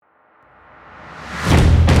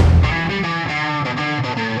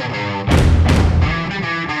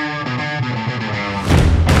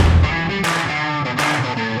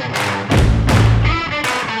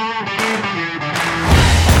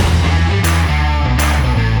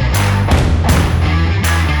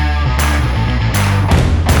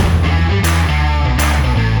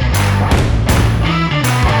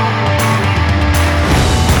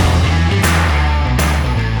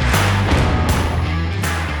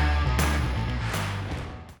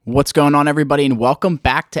What's going on, everybody, and welcome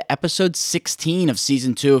back to episode 16 of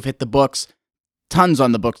season 2 of Hit the Books. Tons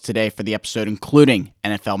on the books today for the episode, including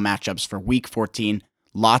NFL matchups for week 14,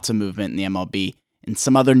 lots of movement in the MLB, and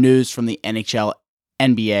some other news from the NHL,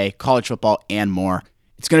 NBA, college football, and more.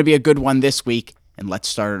 It's going to be a good one this week, and let's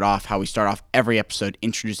start it off how we start off every episode,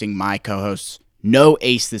 introducing my co-hosts. No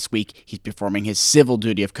Ace this week. He's performing his civil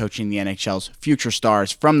duty of coaching the NHL's future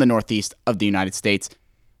stars from the Northeast of the United States.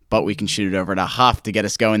 But we can shoot it over to Huff to get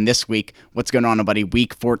us going this week. What's going on, buddy?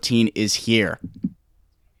 Week 14 is here.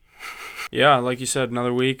 Yeah, like you said,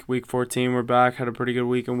 another week. Week 14, we're back. Had a pretty good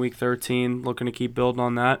week in week 13. Looking to keep building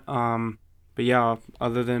on that. But yeah,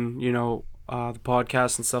 other than, the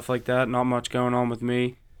podcast and stuff like that, not much going on with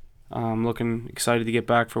me. Looking excited to get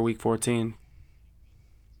back for week 14.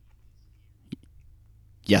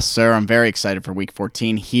 Yes, sir. I'm very excited for week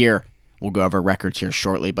 14 here. We'll go over records here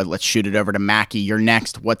shortly, but let's shoot it over to Mackie. You're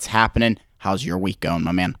next. What's happening? How's your week going,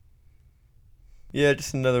 my man? Yeah,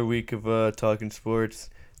 just another week of talking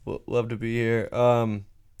sports. Love to be here.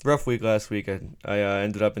 Rough week last week. I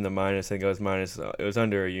ended up in the minus. I think I was minus. It was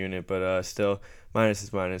under a unit, but still, minus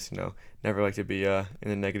is minus. Never like to be in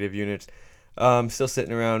the negative units. Still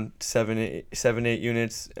sitting around 7, 8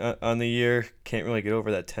 units on the year. Can't really get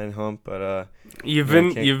over that 10 hump, but you've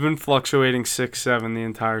been fluctuating 6, 7 the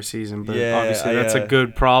entire season, but obviously that's a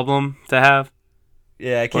good problem to have.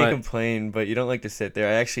 Yeah, I can't complain, but you don't like to sit there.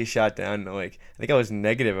 I actually shot down to I think I was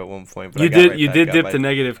negative at one point. But you did dip to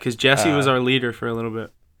negative because Jesse was our leader for a little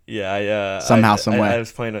bit. Yeah, somehow, some way.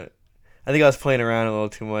 I think I was playing around a little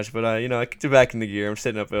too much, but I kicked it back into gear. I'm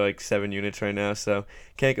sitting up at 7 units right now, so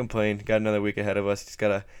can't complain. Got another week ahead of us. Just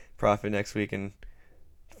gotta profit next week and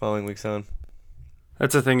following weeks on.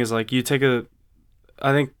 That's the thing is you take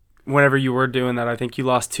I think whenever you were doing that, I think you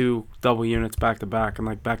lost 2 double units back to back in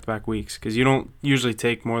back to back weeks because you don't usually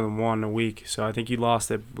take more than 1 a week. So I think you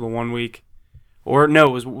lost it the 1 week. Or no,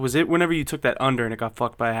 was it whenever you took that under and it got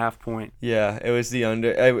fucked by a half point? Yeah, it was the under.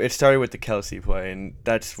 It started with the Kelsey play, and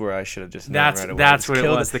that's where I should have just known right away. That's what it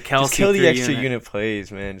was, the Kelsey. Just kill the extra unit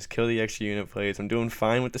plays, man. Just kill the extra unit plays. I'm doing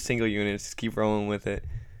fine with the single units. Just keep rolling with it.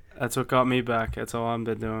 That's what got me back. That's all I've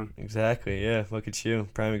been doing. Exactly, yeah. Look at you.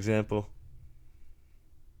 Prime example.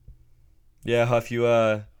 Yeah, Huff, you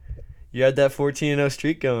had that 14-0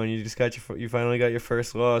 streak going. You finally got your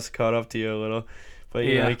first loss, caught up to you a little. But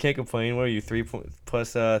you can't complain. What are you, 3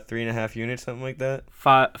 plus 3.5 units, something like that?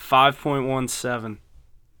 5.17.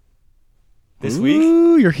 This week?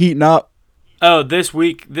 Ooh, you're heating up. Oh, this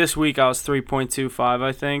week I was 3.25,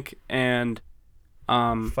 I think, and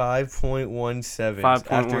 5.17.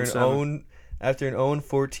 5.17. After an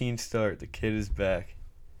 0-14 start, the kid is back.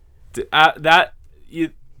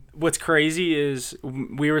 What's crazy is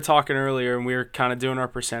we were talking earlier, and we were kind of doing our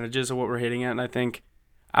percentages of what we're hitting at, and I think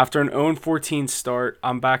after an 0-14 start,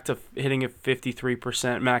 I'm back to hitting at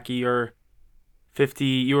 53%. Mackie, you're 50.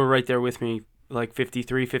 You were right there with me,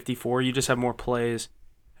 53, 54. You just have more plays.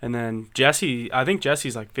 And then Jesse, I think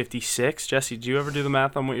Jesse's 56. Jesse, did you ever do the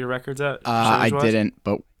math on what your record's at? I didn't,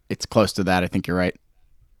 but it's close to that. I think you're right.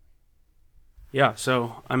 Yeah,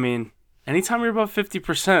 so, anytime you're above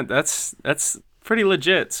 50%, that's pretty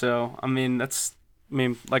legit. So,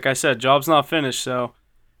 like I said, job's not finished, so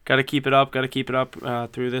got to keep it up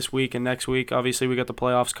through this week and next week. Obviously, we got the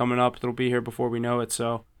playoffs coming up. It'll be here before we know it.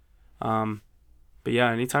 So, but yeah,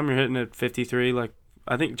 anytime you're hitting at 53,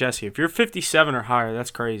 I think, Jesse, if you're 57 or higher, that's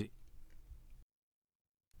crazy.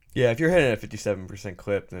 Yeah, if you're hitting at a 57%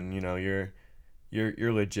 clip, then, you're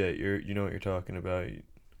legit. You know what you're talking about.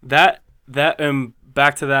 That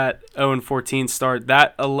back to that 0-14 start,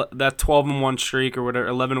 that 12-1 streak or whatever,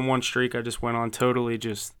 11-1 streak I just went on totally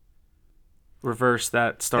just reverse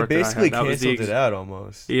that start. It basically that I had. canceled it out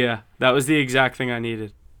almost. Yeah, that was the exact thing I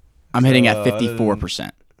needed. I'm hitting at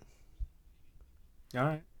 54%. All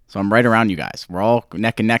right. So I'm right around you guys. We're all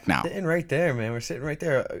neck and neck now. Sitting right there, man. We're sitting right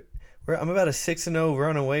there. I'm about a 6-0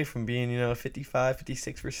 run away from being, 55,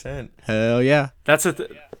 56%. Hell yeah.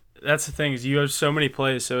 That's the thing is you have so many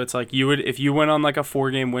plays, so it's if you went on a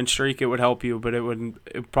 4-game win streak, it would help you, but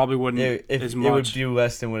it probably wouldn't as much. It would do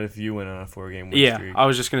less than what if you went on a 4-game win streak. Yeah, I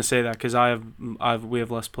was just gonna say that because we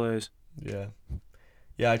have less plays. Yeah,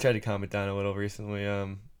 I tried to calm it down a little recently.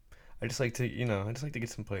 I just like to get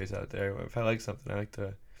some plays out there. If I like something, I like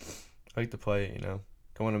to play it.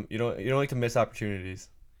 You don't like to miss opportunities.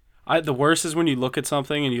 The worst is when you look at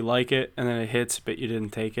something and you like it and then it hits, but you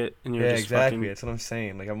didn't take it, and you're just exactly. That's what I'm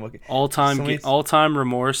saying. I'm looking all time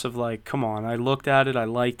remorse of come on, I looked at it, I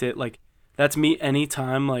liked it. That's me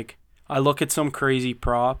anytime. I look at some crazy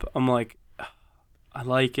prop, I'm like, I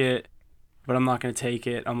like it, but I'm not gonna take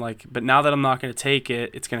it. I'm like, but now that I'm not gonna take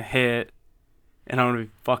it, it's gonna hit, and I'm going to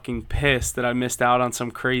be fucking pissed that I missed out on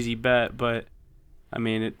some crazy bet. But, I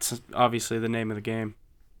mean, it's obviously the name of the game.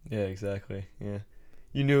 Yeah, exactly. Yeah.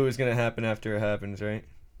 You knew it was going to happen after it happens, right?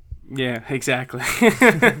 Yeah, exactly.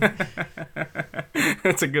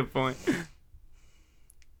 That's a good point.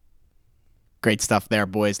 Great stuff there,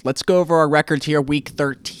 boys. Let's go over our records here. Week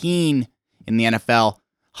 13 in the NFL.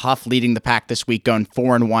 Huff leading the pack this week, going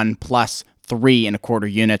 4-1 plus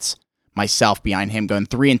 3.25 units. Myself behind him going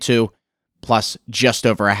 3-2 plus just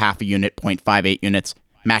over a half a unit, 0.58 units.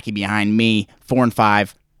 Mackie behind me,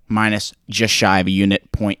 4-5 minus just shy of a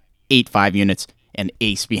unit, 0.85 units. And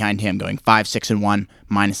Ace behind him going 5-6-1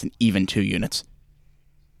 minus an even 2 units.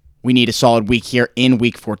 We need a solid week here in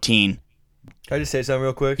week 14. Can I just say something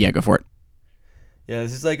real quick? Yeah, go for it. Yeah,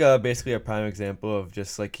 this is like basically a prime example of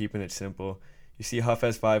just like keeping it simple. You see Huff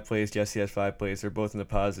has 5 plays, Jesse has 5 plays. They're both in the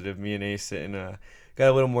positive. Me and Ace sitting got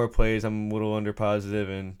a little more plays. I'm a little under positive,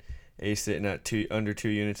 and Ace sitting at under 2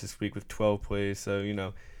 units this week with 12 plays. So, you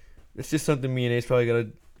know, it's just something me and Ace probably got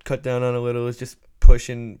to cut down on a little. It's just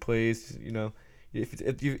pushing plays, you know.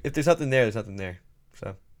 If there's nothing there, there's nothing there.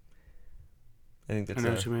 So I think that's I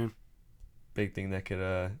know what you mean. Big thing that could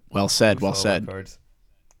Well said, well boost all our said. cards.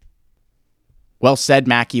 Well said,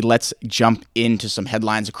 Mackie. Let's jump into some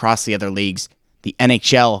headlines across the other leagues. The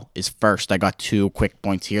NHL is first. I got 2 quick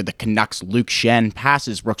points here. The Canucks' Luke Schenn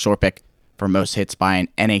passes Brooks Orpik for most hits by an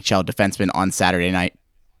NHL defenseman on Saturday night,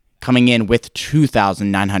 coming in with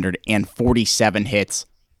 2,947 hits.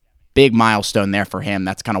 Big milestone there for him.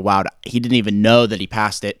 That's kind of wild. He didn't even know that he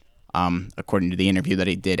passed it, according to the interview that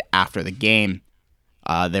he did after the game.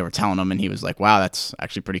 They were telling him, and he was like, wow, that's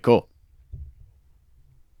actually pretty cool.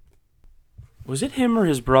 Was it him or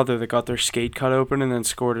his brother that got their skate cut open and then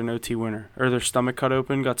scored an OT winner? Or their stomach cut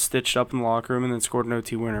open, got stitched up in the locker room, and then scored an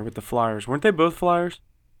OT winner with the Flyers? Weren't they both Flyers?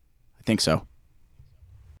 I think so.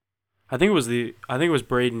 I think it was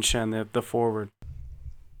Braden Schenn, the forward.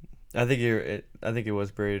 I think it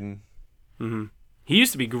was Braden. Mm-hmm. He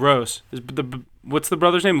used to be gross. What's the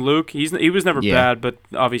brother's name? Luke. He was never bad, but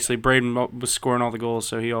obviously Braden was scoring all the goals,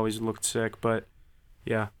 so he always looked sick. But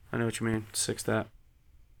yeah, I know what you mean. Sick stat.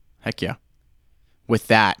 Heck yeah. With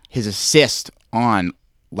that, his assist on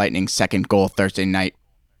Lightning's second goal Thursday night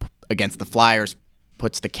against the Flyers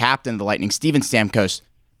puts the captain of the Lightning, Steven Stamkos,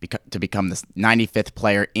 to become the 95th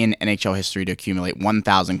player in NHL history to accumulate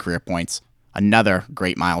 1,000 career points. Another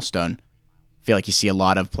great milestone. I feel like you see a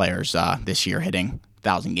lot of players this year hitting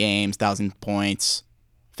 1,000 games, 1,000 points.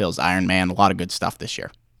 Phil's Iron Man, a lot of good stuff this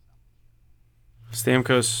year.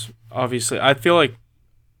 Stamkos, obviously, I feel like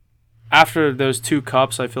after those 2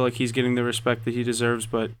 cups, I feel like he's getting the respect that he deserves.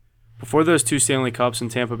 But before those 2 Stanley Cups,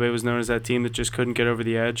 and Tampa Bay was known as that team that just couldn't get over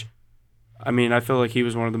the edge, I mean, I feel like he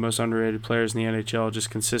was one of the most underrated players in the NHL, just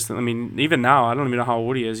consistent. I mean, even now, I don't even know how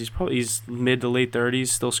old he is. He's mid to late 30s,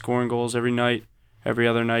 still scoring goals every night. Every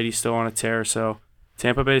other night, he's still on a tear. So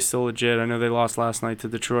Tampa Bay is still legit. I know they lost last night to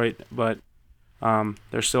Detroit, but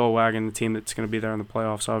they're still a wagon, the team that's going to be there in the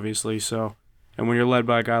playoffs, obviously. So, and when you're led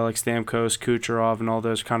by a guy like Stamkos, Kucherov, and all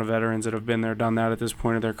those kind of veterans that have been there, done that at this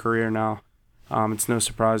point of their career now, it's no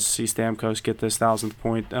surprise to see Stamkos get this 1,000th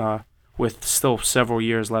point with still several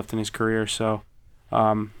years left in his career. So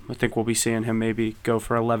I think we'll be seeing him maybe go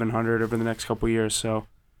for 1,100 over the next couple of years. So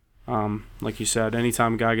like you said,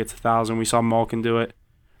 anytime a guy gets 1,000, we saw Malkin do it,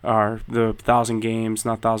 or the 1,000 games,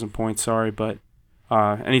 not 1,000 points, sorry, but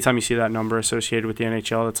anytime you see that number associated with the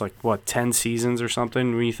NHL, it's like, 10 seasons or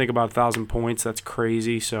something? When you think about 1,000 points, that's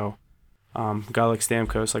crazy. So a guy like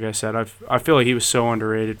Stamkos, like I said, I feel like he was so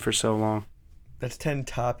underrated for so long. That's 10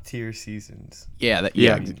 top-tier seasons. Yeah, right.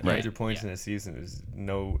 100 points in a season is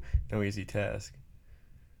no easy task.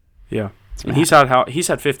 Yeah, and he's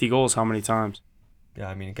had 50 goals how many times? Yeah,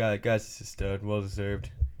 I mean, guy's just a stud, well-deserved.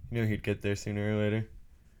 You knew he'd get there sooner or later.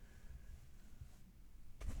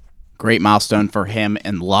 Great milestone for him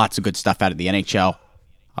and lots of good stuff out of the NHL.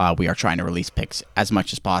 We are trying to release picks as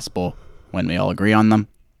much as possible when we all agree on them.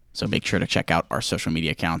 So make sure to check out our social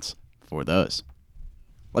media accounts for those.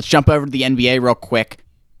 Let's jump over to the NBA real quick.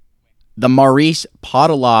 The Maurice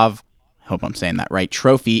Podolov, I hope I'm saying that right,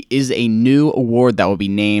 trophy is a new award that will be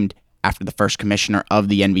named after the first commissioner of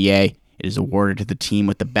the NBA. It is awarded to the team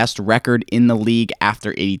with the best record in the league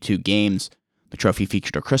after 82 games. The trophy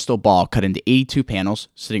featured a crystal ball cut into 82 panels,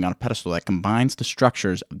 sitting on a pedestal that combines the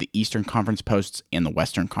structures of the Eastern Conference posts and the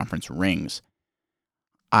Western Conference rings.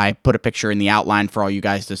 I put a picture in the outline for all you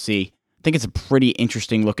guys to see. I think it's a pretty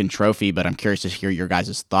interesting looking trophy, but I'm curious to hear your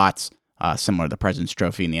guys' thoughts, similar to the President's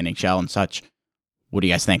Trophy in the NHL and such. What do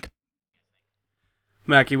you guys think?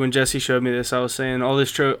 Mackie, when Jesse showed me this, I was saying,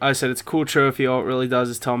 I said it's a cool trophy. All it really does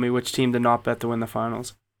is tell me which team to not bet to win the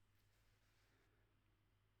finals.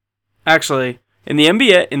 Actually, in the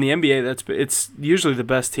NBA, it's usually the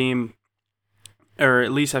best team, or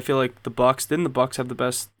at least I feel like the Bucks. Didn't the Bucks have the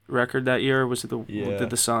best record that year? Or was it did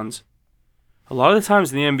the Suns? A lot of the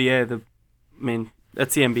times in the NBA,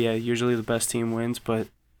 that's the NBA. Usually the best team wins, but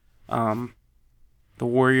the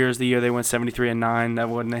Warriors, the year they went 73-9, that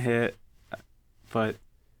wasn't a hit. But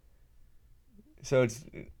so this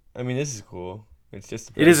is cool. It's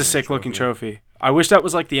just it is a sick looking trophy. I wish that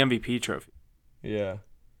was like the MVP trophy. Yeah,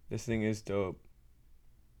 this thing is dope.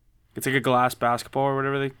 It's like a glass basketball or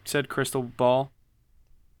whatever they said, crystal ball.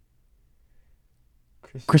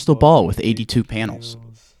 Crystal ball with 82 panels.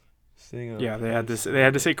 Yeah, they had this. They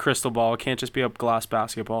had to say crystal ball. It can't just be a glass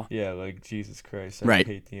basketball. Yeah, like Jesus Christ, Right.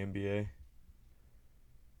 I hate the NBA.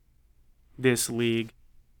 This league.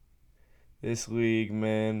 This league,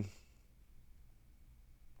 man.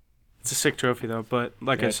 It's a sick trophy though, but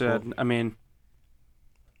like Yeah, I said, cool.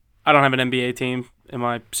 I don't have an NBA team in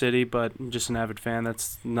my city, but I'm just an avid fan.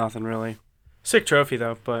 That's nothing really. Sick trophy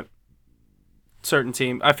though, but certain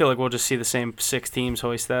team. I feel like we'll just see the same 6 teams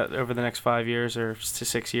hoist that over the next 5 years or to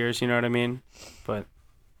 6 years. You know what I mean? But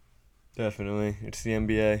definitely, it's the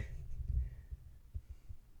NBA.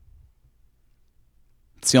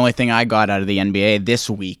 It's the only thing I got out of the NBA this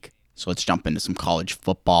week. So let's jump into some college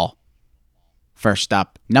football. First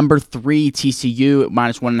up, number 3 TCU at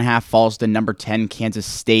 -1.5 falls to number 10 Kansas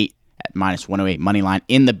State at -108 money line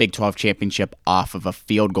in the Big 12 championship off of a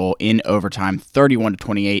field goal in overtime,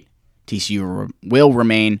 31-28. TCU will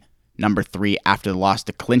remain number 3 after the loss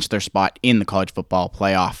to clinch their spot in the college football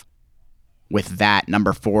playoff. With that,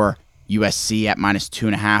 number 4 USC at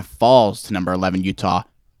 -2.5 falls to number 11 Utah.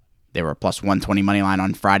 They were a +120 money line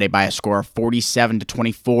on Friday by a score of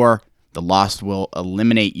 47-24. The loss will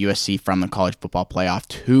eliminate USC from the college football playoff.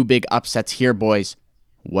 2 big upsets here, boys.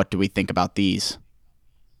 What do we think about these?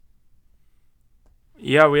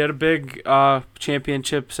 yeah, we had a big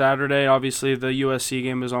championship Saturday. Obviously, the USC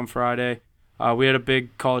game was on Friday. We had a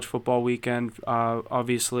big college football weekend.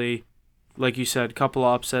 Obviously, like you said, a couple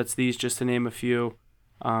of upsets. These just to name a few.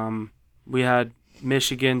 We had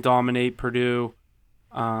Michigan dominate Purdue.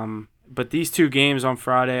 But these 2 games on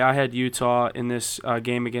Friday, I had Utah in this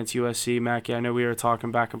game against USC. Mackie, I know we were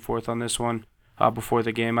talking back and forth on this one before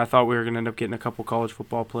the game. I thought we were going to end up getting a couple college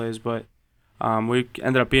football plays, but we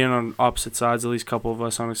ended up being on opposite sides, at least a couple of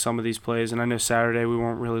us, on some of these plays. And I know Saturday we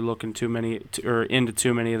weren't really looking into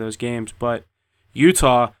too many of those games. But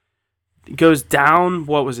Utah goes down,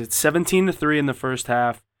 17-3 in the first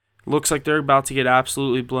half. Looks like they're about to get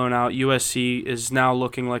absolutely blown out. USC is now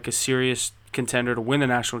looking like a serious contender to win the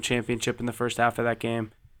national championship in the first half of that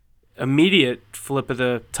game. Immediate flip of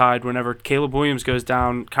the tide whenever Caleb Williams goes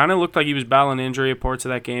down. Kind of looked like he was battling injury at parts of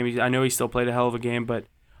that game. I know he still played a hell of a game, but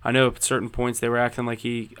I know at certain points they were acting like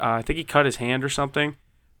I think he cut his hand or something.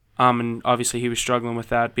 And obviously he was struggling with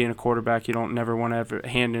that. Being a quarterback, you don't never want to have a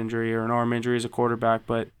hand injury or an arm injury as a quarterback,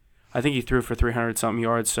 but I think he threw for 300-something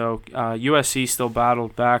yards. So USC still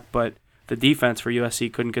battled back, but the defense for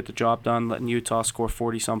USC couldn't get the job done, letting Utah score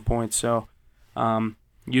 40-some points. So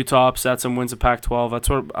Utah upsets them, wins the Pac-12. That's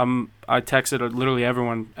what I texted literally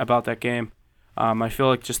everyone about that game. I feel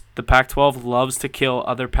like just the Pac-12 loves to kill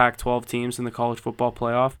other Pac-12 teams in the college football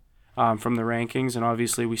playoff from the rankings, and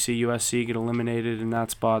obviously we see USC get eliminated in that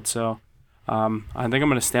spot. So I think I'm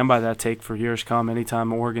going to stand by that take for years come.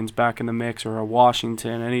 Anytime Oregon's back in the mix or a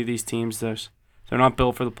Washington, any of these teams, they're not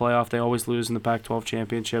built for the playoff. They always lose in the Pac-12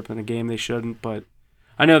 championship in a game they shouldn't. But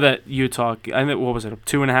I know that Utah, what was it, a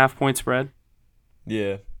 2.5-point spread?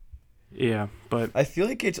 Yeah. Yeah, but I feel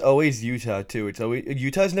like it's always Utah too.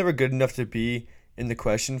 Utah's never good enough to be in the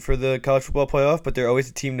question for the college football playoff, but they're always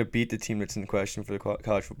a team to beat the team that's in the question for the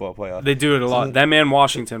college football playoff. They do it a lot. That man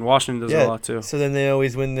Washington does it a lot too. So then they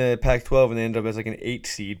always win the Pac-12 and they end up as like an 8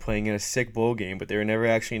 seed playing in a sick bowl game, but they were never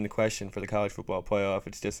actually in the question for the college football playoff.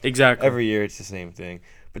 It's just exactly every year it's the same thing.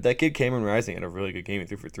 But that kid Cameron Rising had a really good game. He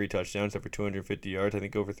threw for 3 touchdowns, over 250 yards, I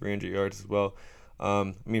think over 300 yards as well.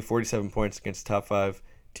 47 points against the top 5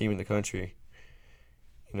 team in the country.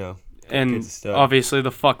 You know, and obviously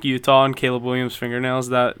the fuck Utah and Caleb Williams fingernails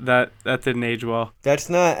that didn't age well. That's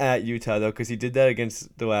not at Utah though, because he did that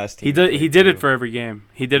against the last team. He did it for every game.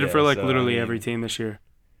 He did it for literally every team this year.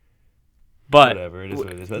 But whatever, it is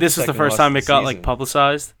what it is. This is the first time it got like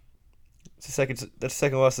publicized. That's the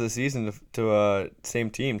second loss of the season to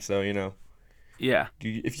same team. So you know. Yeah.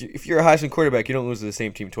 If you're a Heisman quarterback, you don't lose to the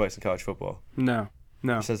same team twice in college football. No.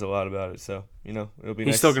 It says a lot about it. So you know it'll be.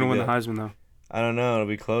 He's still gonna win the Heisman though. I don't know. It'll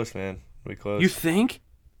be close, man. It'll be close. You think?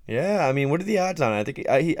 Yeah. I mean, what are the odds on it? I think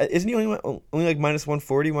isn't he only like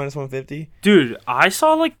 -140, -150? Dude, I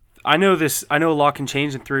know a lot can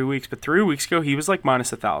change in 3 weeks, but 3 weeks ago he was like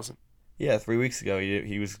 -1,000. Yeah, 3 weeks ago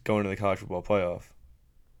he was going to the college football playoff.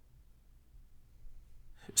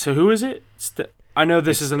 So who is it? I know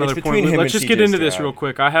this is another point. Let's just get into this real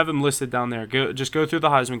quick. I have him listed down there. Just go through the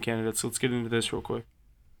Heisman candidates. Let's get into this real quick.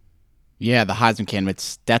 Yeah, the Heisman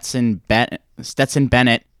candidates: Stetson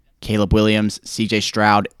Bennett, Caleb Williams, C.J.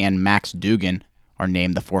 Stroud, and Max Duggan are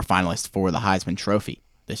named the 4 finalists for the Heisman Trophy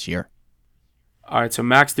this year. All right, so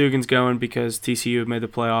Max Duggan's going because TCU made the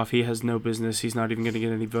playoff. He has no business. He's not even going to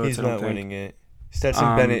get any votes. He's not winning it.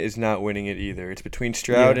 Stetson Bennett is not winning it either. It's between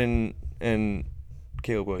Stroud and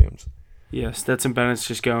Caleb Williams. Yeah, Stetson Bennett's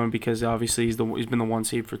just going because obviously he's been the 1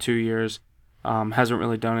 seed for 2 years. Hasn't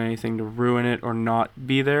really done anything to ruin it or not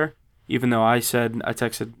be there. Even though I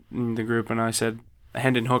texted in the group and I said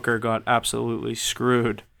Hendon Hooker got absolutely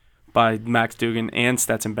screwed by Max Duggan and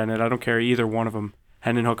Stetson Bennett. I don't care either one of them.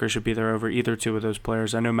 Hendon Hooker should be there over either two of those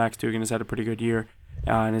players. I know Max Duggan has had a pretty good year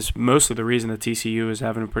and is mostly the reason that TCU is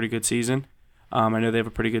having a pretty good season. I know they have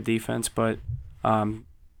a pretty good defense, but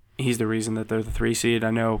he's the reason that they're the 3 seed. I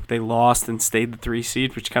know they lost and stayed the 3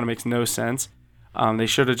 seed, which kind of makes no sense. They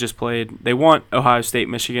should have just played. They want Ohio State,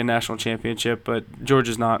 Michigan national championship, but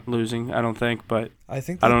Georgia's not losing, I don't think. But I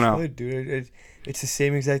think they don't know. could, dude. It's the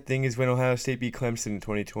same exact thing as when Ohio State beat Clemson in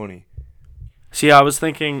 2020. See, I was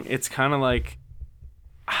thinking it's kind of like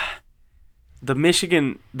the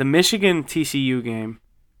Michigan TCU game.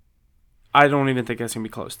 I don't even think that's gonna be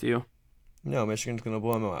close to you. No, Michigan's gonna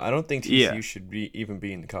blow them out. I don't think TCU should even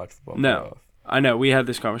be in the college football playoff. I know. We had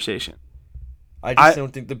this conversation. I just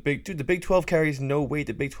don't think the Big 12 carries no weight.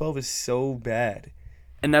 The Big 12 is so bad.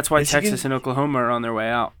 And that's why Texas and Oklahoma are on their way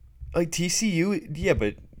out. Like TCU, yeah,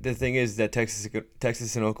 but the thing is that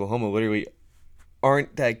Texas and Oklahoma literally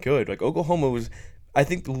aren't that good. Like Oklahoma was, I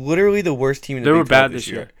think, literally the worst team in the Big 12 They were bad this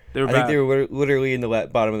year. I think they were literally in the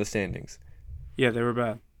bottom of the standings. Yeah, they were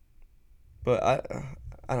bad. But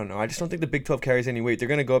I don't know. I just don't think the Big 12 carries any weight. They're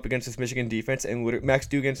going to go up against this Michigan defense, and Max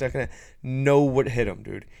Duggan's not going to know what hit him,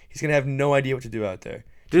 dude. He's going to have no idea what to do out there.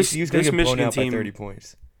 TCU's going to get blown out by 30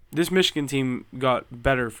 points. This Michigan team got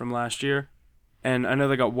better from last year, and I know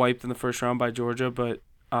they got wiped in the first round by Georgia, but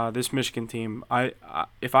this Michigan team,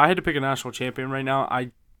 if I had to pick a national champion right now,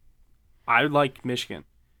 I like Michigan.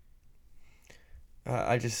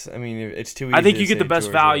 It's too easy. I think you get the best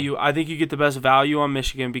Georgia. value. I think you get the best value on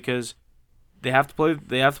Michigan because they have to play a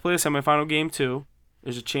semifinal game too.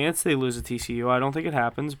 There's a chance they lose to TCU. I don't think it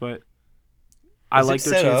happens, but I like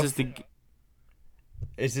their chances to.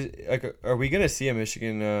 Is it like? Are we gonna see a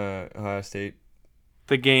Michigan Ohio State?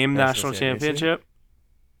 The game national championship.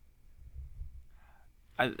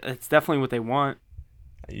 It's definitely what they want.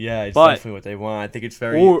 Yeah, it's definitely what they want. I think it's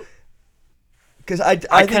very. Because I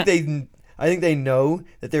think they know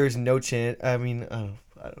that there is no chance. I mean, I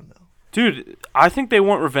don't know. Dude, I think they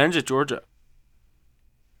want revenge at Georgia.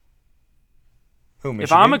 Who, Michigan?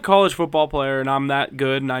 If I'm a college football player and I'm that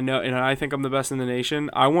good and I think I'm the best in the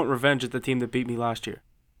nation, I want revenge at the team that beat me last year.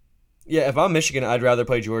 Yeah, if I'm Michigan, I'd rather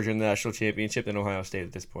play Georgia in the national championship than Ohio State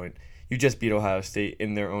at this point. You just beat Ohio State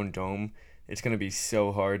in their own dome. It's going to be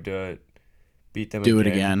so hard to beat them Do it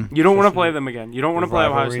again. You don't want to play them again. You don't want to play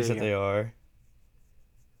Ohio State again. That they are.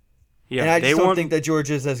 Yeah, and I just don't think that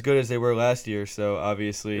Georgia's as good as they were last year, so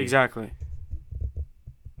obviously exactly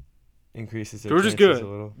increases their Georgia's chances good.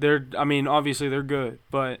 a little. Obviously they're good,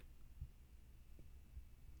 but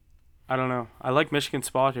I don't know. I like Michigan's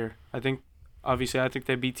spot here. I think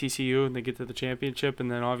they beat TCU and they get to the championship,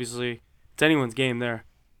 and then obviously it's anyone's game there.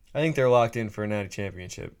 I think they're locked in for a natty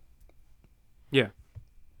championship. Yeah.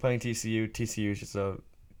 Playing TCU is just a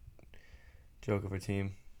joke of a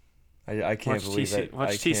team. I can't believe that.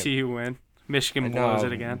 Watch TCU win. Michigan blows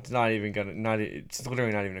it again. It's not even gonna. It's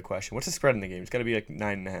literally not even a question. What's the spread in the game? It's got to be like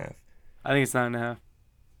 9.5. I think it's 9.5.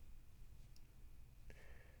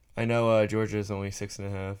 I know Georgia is only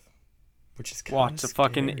 6.5, which is kind of the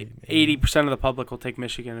fucking 80% of the public will take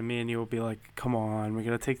Michigan, and me and you will be like, "Come on, we're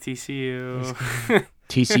gonna take TCU."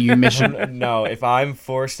 TCU, Michigan. No, if I'm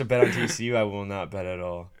forced to bet on TCU, I will not bet at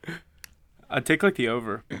all. I'd take the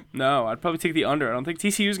over. No, I'd probably take the under. I don't think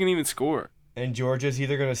TCU's gonna even score. And Georgia's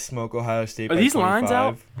either gonna smoke Ohio State. By these 25, lines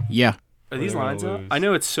out? Yeah. Are these lines out? I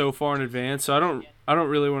know it's so far in advance, so I don't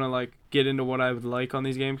really want to get into what I would like on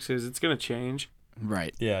these games because it's gonna change.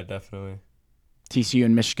 Right. Yeah, definitely. TCU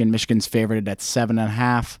and Michigan. Michigan's favored at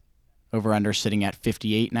 7.5. Over under sitting at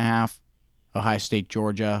 58.5. Ohio State,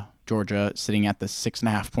 Georgia. Georgia sitting at the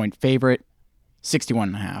 6.5 point favorite.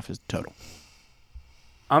 61.5 is the total.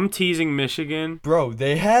 I'm teasing Michigan. Bro,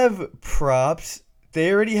 they have props.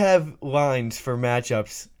 They already have lines for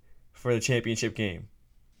matchups for the championship game.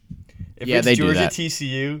 If it's they Georgia do that.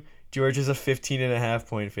 TCU, Georgia's a 15.5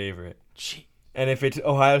 point favorite. And if it's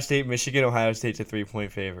Ohio State, Michigan, Ohio State's a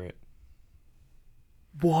 3-point favorite.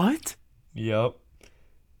 What? Yep.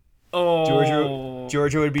 Oh.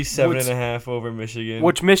 Georgia would be 7.5 over Michigan.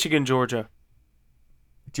 Which Michigan, Georgia?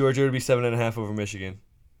 Georgia would be 7.5 over Michigan.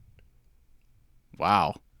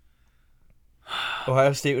 Wow.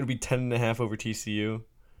 Ohio State would be 10.5 over TCU.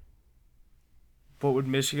 What would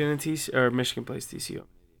Michigan and TCU or Michigan plays TCU?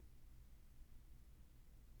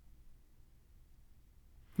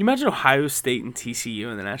 You imagine Ohio State and TCU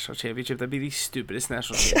in the national championship? That'd be the stupidest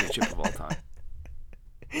national championship of all time.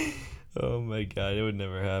 Oh my god, it would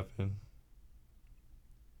never happen.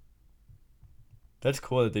 That's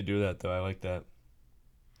cool that they do that, though. I like that.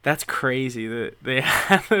 That's crazy that they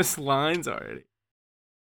have those lines already.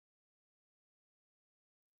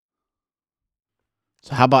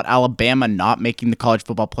 So how about Alabama not making the college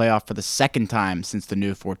football playoff for the second time since the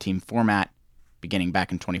new 4-team format beginning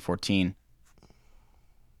back in 2014?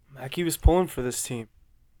 Mackey was pulling for this team.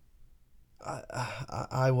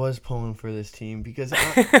 I was pulling for this team because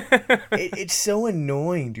it's so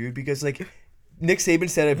annoying, dude. Because like Nick Saban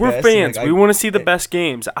said it We're best. fans. Like, we want to see the best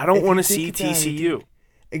games. I don't if want you to see think about it, TCU. dude,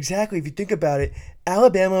 exactly. If you think about it,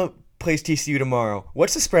 Alabama plays TCU tomorrow.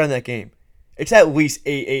 What's the spread on that game? It's at least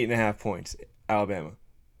 8.5 points. Alabama.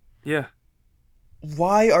 Yeah.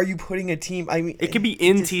 Why are you putting a team? I mean, It could be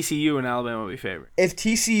in TCU and Alabama would be favored. If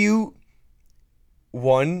TCU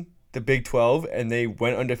won the Big 12 and they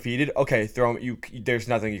went undefeated, okay, throw them. There's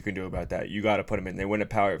nothing you can do about that. You got to put them in. They win a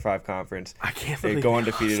Power 5 conference. I can't They believe go they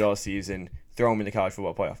undefeated lost. all season. Throw them in the college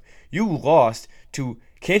football playoff. You lost to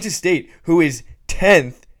Kansas State, who is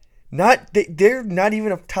 10th. They're not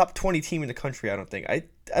even a top 20 team in the country. I don't think. I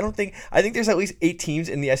think there's at least 8 teams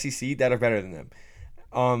in the SEC that are better than them.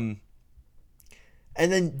 And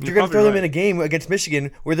then you're going to throw them in a game against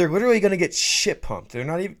Michigan where they're literally going to get shit pumped. They're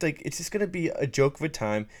not even like, it's just going to be a joke of a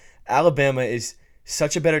time. Alabama is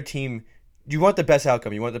such a better team. You want the best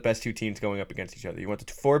outcome. You want the best 2 teams going up against each other. You want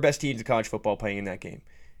the 4 best teams in college football playing in that game.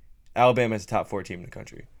 Alabama is a top 4 team in the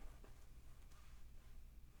country.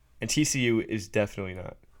 And TCU is definitely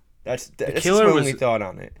not. That's just my only thought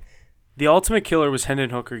on it. The ultimate killer was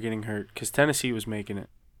Hendon Hooker getting hurt because Tennessee was making it.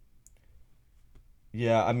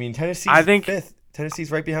 Yeah, I mean, Tennessee's 5th.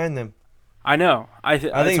 Tennessee's right behind them. I know. I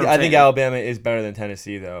think Alabama is better than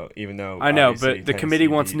Tennessee, though. Even though I know, but the Tennessee committee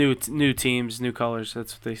wants new teams, new colors.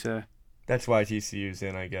 That's what they say. That's why TCU's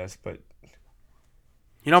in, I guess. But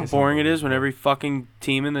you know how boring it is when every fucking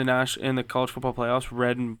team in the college football playoffs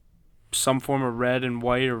red and some form of red and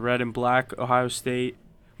white or red and black. Ohio State.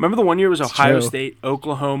 Remember the one year it was Ohio State,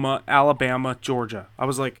 Oklahoma, Alabama, Georgia. I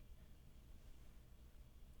was like,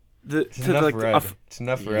 it's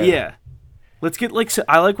enough red. Yeah. Let's get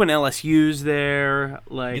I like when LSU's there.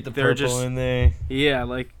 Like get the they're purple just in there. Yeah,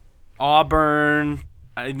 like Auburn.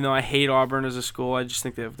 Even though I hate Auburn as a school, I just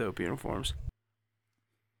think they have dope uniforms.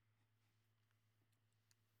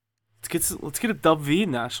 Let's get a Dub V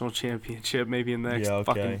national championship maybe in the next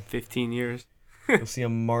fucking 15 years. We'll see a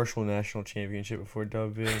Marshall national championship before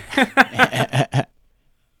Dub V.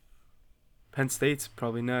 Penn State's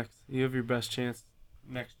probably next. You have your best chance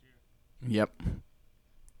next year. Yep.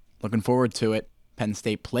 Looking forward to it. Penn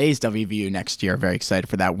State plays WVU next year. Very excited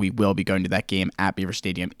for that. We will be going to that game at Beaver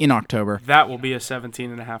Stadium in October. That will be a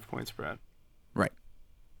 17.5 point spread. Right.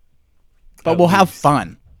 But we'll have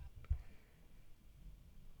fun.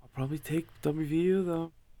 I'll probably take WVU,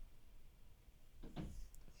 though.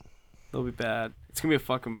 They'll be bad. It's going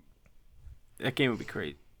to be that game will be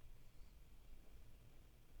crazy.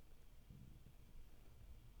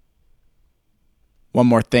 One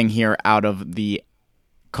more thing here out of the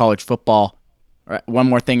college football. One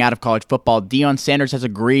more thing out of college football. Deion Sanders has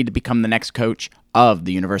agreed to become the next coach of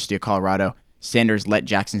the University of Colorado. Sanders led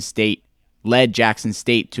Jackson State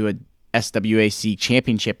to a SWAC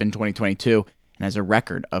championship in 2022 and has a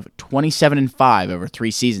record of 27-5 over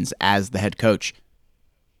 3 seasons as the head coach.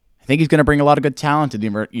 I think he's going to bring a lot of good talent to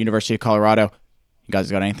the University of Colorado. You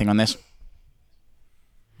guys got anything on this?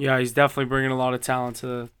 Yeah, he's definitely bringing a lot of talent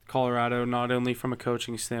to Colorado, not only from a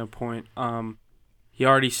coaching standpoint. He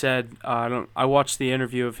already said, I watched the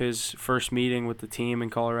interview of his first meeting with the team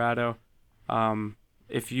in Colorado.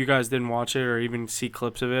 If you guys didn't watch it or even see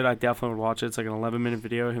clips of it, I definitely would watch it. It's like an 11-minute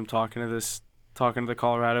video of him talking to the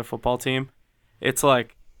Colorado football team. It's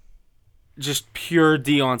like just pure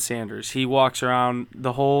Deion Sanders. He walks around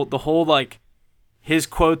the whole like his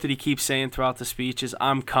quote that he keeps saying throughout the speech is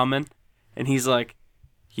 "I'm coming," and he's like,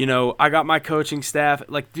 I got my coaching staff.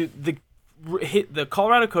 Like the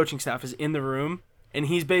Colorado coaching staff is in the room, and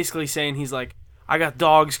he's basically saying he's like, I got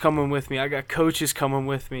dogs coming with me. I got coaches coming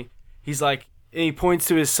with me. He's like, and he points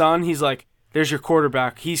to his son. He's like, there's your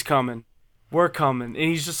quarterback. He's coming. we're coming. And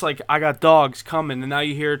he's just like, I got dogs coming. And now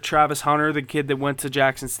you hear Travis Hunter, the kid that went to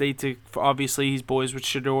Jackson State, obviously he's boys with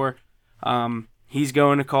Shedeur. He's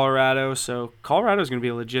going to Colorado. So Colorado's going to be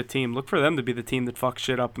a legit team. Look for them to be the team that fucks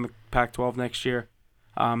shit up in the Pac-12 next year.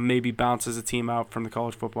 Maybe bounces a team out from the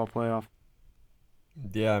college football playoff.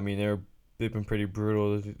 Yeah, I mean, they've been pretty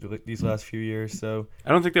brutal these last few years. So I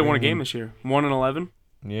don't think they won a game this year. 1-11.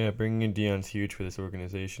 Yeah, bringing in Deion's huge for this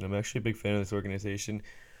organization. I'm actually a big fan of this organization.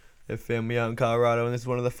 They have family out in Colorado, and this is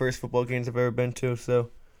one of the first football games I've ever been to.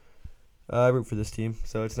 So I root for this team.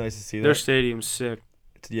 So it's nice to see that. Their stadium's sick.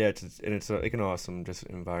 It's like an awesome just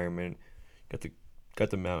environment.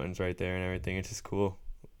 Got the mountains right there and everything. It's just cool.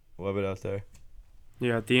 Love it out there.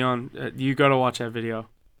 Yeah, Deion, you got to watch that video.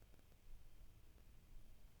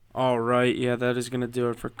 All right, yeah, that is going to do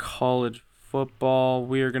it for college football.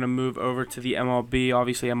 We are going to move over to the MLB.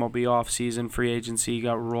 Obviously, MLB offseason, free agency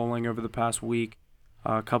got rolling over the past week.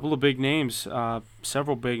 A couple of big names,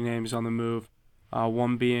 several big names on the move.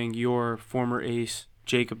 One being your former ace,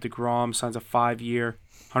 Jacob deGrom, signs a 5-year,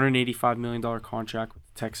 $185 million contract with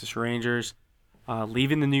the Texas Rangers.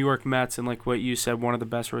 Leaving the New York Mets, and like what you said, one of the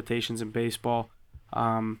best rotations in baseball.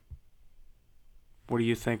 What do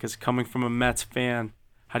you think? As coming from a Mets fan,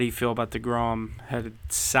 how do you feel about deGrom headed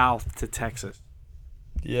south to Texas?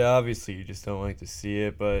 Yeah, obviously you just don't like to see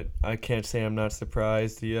it, but I can't say I'm not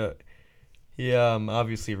surprised. He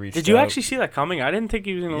obviously reached out. Did you actually see that coming? I didn't think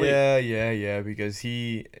he was going to leave. Yeah, because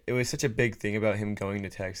it was such a big thing about him going to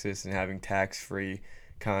Texas and having tax-free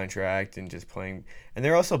contract and just playing. And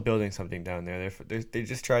they're also building something down there. They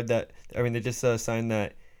just tried that. I mean, they just signed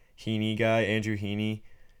that Heaney guy, Andrew Heaney.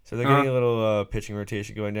 So they're getting a little pitching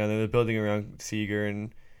rotation going down there. They're building around Seager,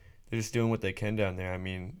 and they're just doing what they can down there. I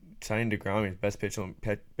mean, signing deGrom is best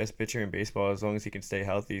pitcher in baseball as long as he can stay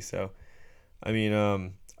healthy. So, I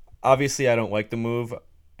mean, obviously I don't like the move,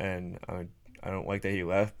 and I don't like that he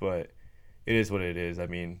left, but it is what it is. I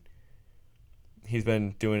mean, he's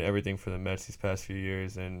been doing everything for the Mets these past few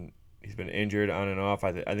years, and he's been injured on and off.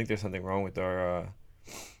 I think there's something wrong with our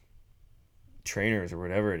trainers or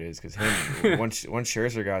whatever it is, because once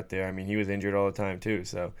Scherzer got there, I mean, he was injured all the time too.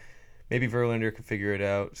 So maybe Verlander could figure it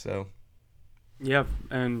out. So yeah,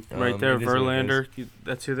 and right there, Verlander,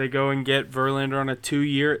 that's who they go and get. Verlander on a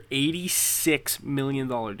 2-year, $86 million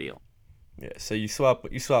deal. Yeah, so you swap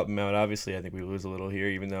him out. Obviously, I think we lose a little here,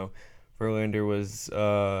 even though Verlander was.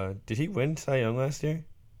 Did he win Cy Young last year?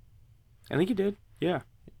 I think he did. Yeah.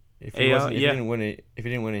 If he didn't win it,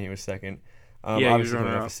 he was second. Obviously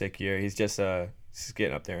coming off a sick year. He's just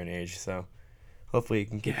getting up there in age, so hopefully he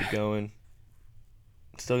can keep it going.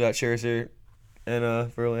 Still got Scherzer and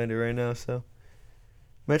Verlander right now, so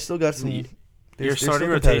Mets still got some. Your starting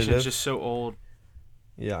rotation is just so old.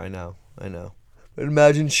 Yeah, I know. But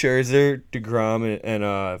imagine Scherzer, deGrom, and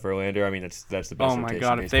Verlander. I mean, that's the best. Oh my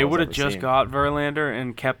God! If they would have just got Verlander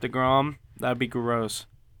and kept deGrom, that'd be gross.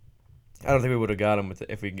 I don't think we would have got him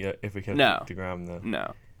if we kept deGrom though.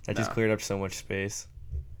 No. That just cleared up so much space.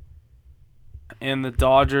 And the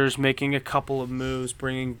Dodgers making a couple of moves,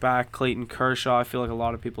 bringing back Clayton Kershaw. I feel like a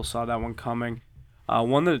lot of people saw that one coming.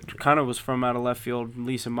 One that kind of was from out of left field, at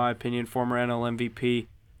least in my opinion, former NL MVP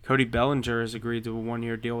Cody Bellinger has agreed to a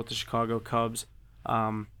 1-year deal with the Chicago Cubs.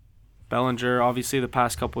 Bellinger, obviously, the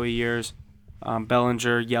past couple of years,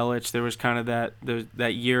 Bellinger, Yelich, there was kind of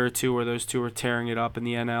that year or two where those two were tearing it up in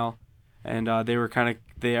the NL. And they were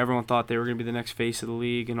everyone thought they were going to be the next face of the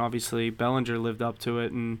league, and obviously Bellinger lived up to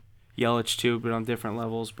it, and Yelich too, but on different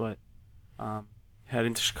levels. But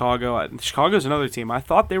heading to Chicago, Chicago's another team. I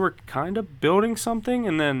thought they were kind of building something,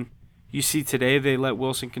 and then you see today they let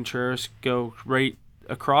Wilson Contreras go right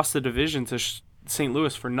across the division to St.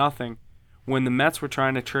 Louis for nothing, when the Mets were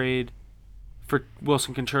trying to trade for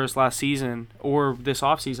Wilson Contreras last season or this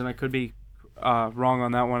offseason. I could be wrong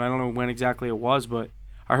on that one. I don't know when exactly it was, but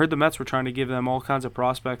I heard the Mets were trying to give them all kinds of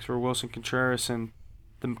prospects for Wilson Contreras, and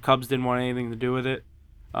the Cubs didn't want anything to do with it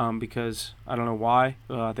because I don't know why.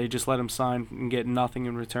 They just let him sign and get nothing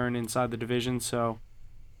in return inside the division. So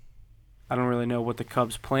I don't really know what the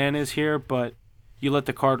Cubs' plan is here, but you let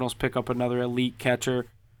the Cardinals pick up another elite catcher.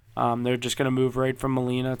 They're just going to move right from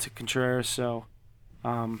Molina to Contreras. So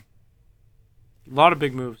a lot of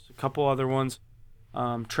big moves. A couple other ones.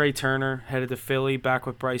 Trey Turner headed to Philly, back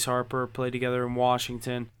with Bryce Harper, played together in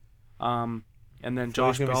Washington. And then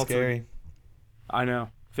Josh Bell. Scary. I know.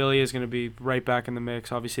 Philly is going to be right back in the mix.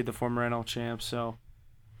 Obviously, the former NL champs, or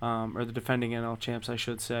the defending NL champs, I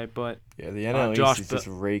should say. But yeah, the NL East is just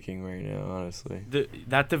raking right now, honestly.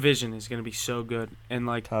 That division is going to be so good. And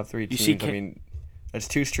like top 3 teams. I mean, that's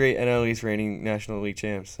 2 straight NL East reigning National League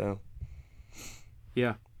champs. So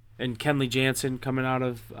yeah. and Kenley Jansen coming out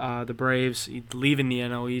of the Braves, leaving the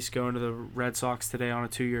NL East, going to the Red Sox today on a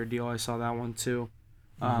 2-year deal. I saw that one too.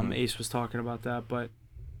 Ace was talking about that. But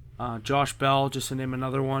Josh Bell, just to name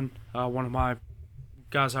another one, one of my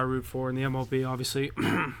guys I root for in the MLB, obviously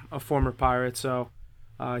a former Pirate. So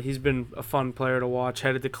he's been a fun player to watch.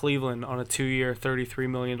 Headed to Cleveland on a 2-year, $33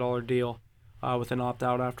 million deal with an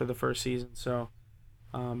opt-out after the first season. So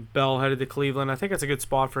Bell headed to Cleveland. I think that's a good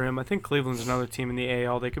spot for him. I think Cleveland's another team in the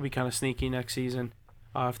AL. They could be kind of sneaky next season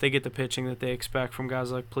if they get the pitching that they expect from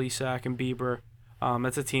guys like Plesac and Bieber.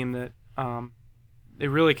 That's a team that they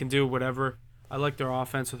really can do whatever. I like their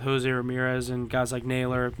offense with Jose Ramirez and guys like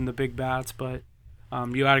Naylor and the big bats, but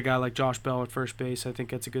you add a guy like Josh Bell at first base, I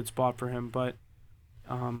think that's a good spot for him. But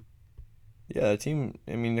yeah, the team,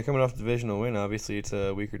 I mean, they're coming off a divisional win. Obviously, it's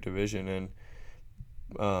a weaker division,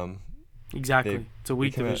 and exactly, it's a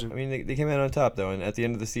weak division. They came out on top though, and at the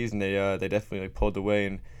end of the season, they definitely pulled away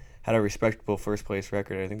and had a respectable first place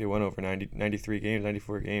record. I think they won over 93 games,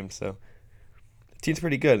 94 games. So the team's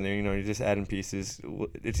pretty good. And you're just adding pieces.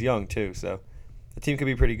 It's young too, so the team could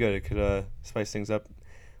be pretty good. It could spice things up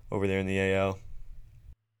over there in the AL.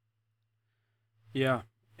 Yeah,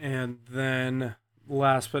 and then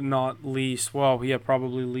last but not least,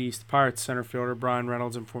 probably least, Pirates center fielder Brian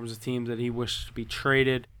Reynolds informs the team that he wishes to be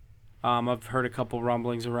traded. I've heard a couple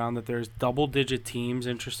rumblings around that there's double-digit teams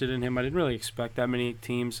interested in him. I didn't really expect that many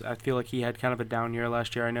teams. I feel like he had kind of a down year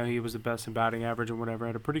last year. I know he was the best in batting average and whatever.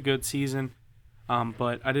 Had a pretty good season,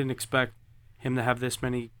 but I didn't expect him to have this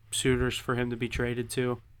many suitors for him to be traded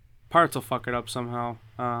to. Pirates will fuck it up somehow.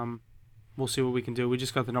 We'll see what we can do. We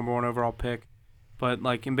just got the number 1 overall pick. But,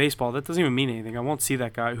 like, in baseball, that doesn't even mean anything. I won't see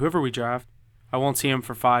that guy. Whoever we draft, I won't see him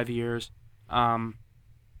for 5 years.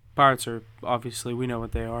 Pirates are, obviously, we know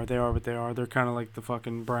what they are. They are what they are. They're kind of like the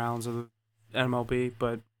fucking Browns of the MLB.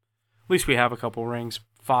 But at least we have a couple rings,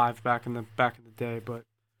 5 back in the day. But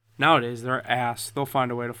nowadays, they're ass. They'll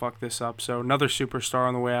find a way to fuck this up. So another superstar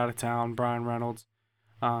on the way out of town, Brian Reynolds.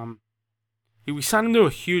 We signed him to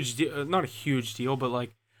a huge deal. Not a huge deal, but,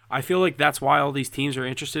 like, I feel like that's why all these teams are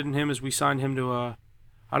interested in him. Is we signed him to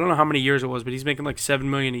I don't know how many years it was, but he's making like $7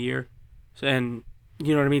 million a year, and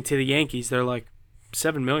you know what I mean. To the Yankees, they're like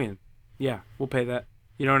 $7 million. Yeah, we'll pay that.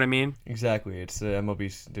 You know what I mean? Exactly. It's the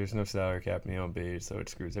MLB. There's no salary cap in the MLB, so it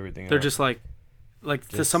screws everything They're up. just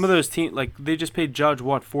to some of those teams, like they just paid Judge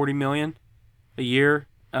 $40 million a year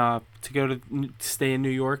to go to stay in New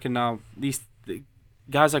York, and now these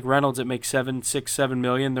guys like Reynolds that make $7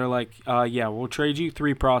 million, they're like, yeah, we'll trade you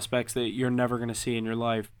 3 prospects that you're never going to see in your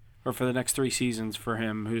life, or for the next 3 seasons for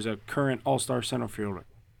him, who's a current all-star center fielder.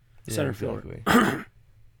 Exactly.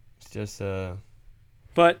 It's just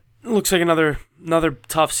But it looks like another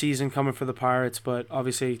tough season coming for the Pirates, but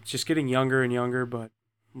obviously just getting younger and younger, but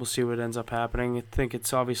we'll see what ends up happening. I think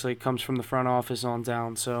it comes from the front office on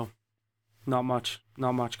down, so not much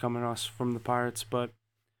coming to us from the Pirates, but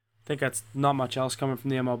I think that's not much else coming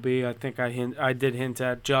from the MLB. I think I did hint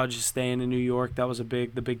at Judge staying in New York. That was the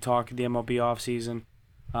big talk of the MLB offseason.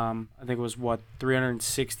 I think it was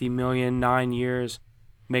 $360 million, 9 years,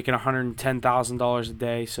 making $110,000 a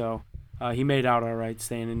day. So he made out all right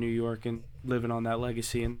staying in New York and living on that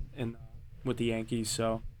legacy and with the Yankees.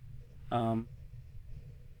 So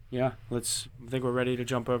yeah, I think we're ready to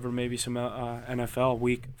jump over maybe some NFL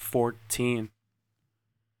Week 14.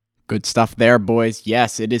 Good stuff there, boys.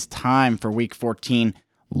 Yes, it is time for Week 14.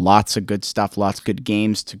 Lots of good stuff, lots of good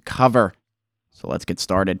games to cover. So let's get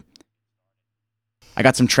started. I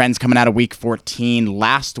got some trends coming out of Week 14.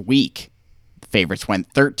 Last week, the favorites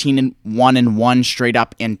went 13-1 straight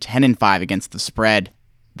up and 10-5 against the spread.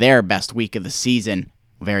 Their best week of the season.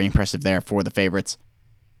 Very impressive there for the favorites.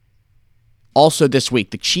 Also this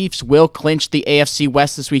week, the Chiefs will clinch the AFC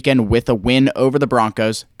West this weekend with a win over the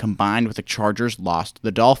Broncos, combined with the Chargers' loss to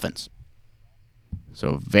the Dolphins.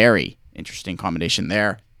 So very interesting combination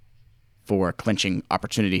there for a clinching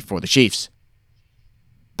opportunity for the Chiefs.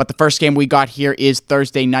 But the first game we got here is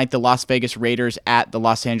Thursday night, the Las Vegas Raiders at the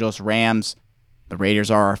Los Angeles Rams. The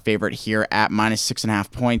Raiders are our favorite here at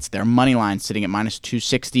 -6.5 points. Their money line sitting at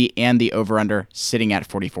 -260 and the over-under sitting at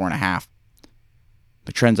 44.5.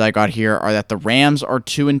 The trends I got here are that the Rams are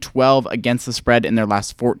 2-12 against the spread in their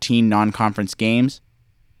last 14 non-conference games.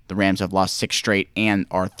 The Rams have lost 6 straight and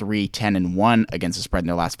are 3-10-1 against the spread in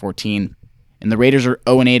their last 14. And the Raiders are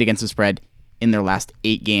 0-8 against the spread in their last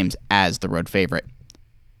 8 games as the road favorite.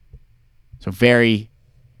 So very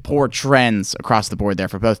poor trends across the board there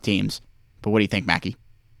for both teams. But what do you think, Mackie?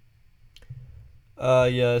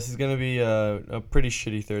 Yeah, this is going to be a pretty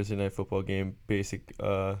shitty Thursday night football game. Basic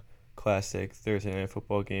classic Thursday night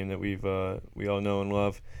football game that we all know and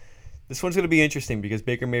love. This one's going to be interesting because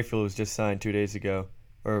Baker Mayfield was just signed 2 days ago,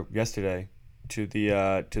 or yesterday, to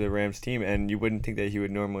the Rams team, and you wouldn't think that he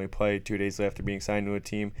would normally play 2 days after being signed to a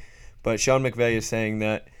team. But Sean McVay is saying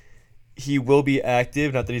that he will be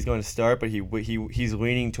active. Not that he's going to start, but he's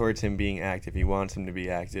leaning towards him being active. He wants him to be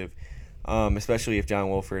active, especially if John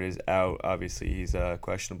Wolford is out. Obviously, he's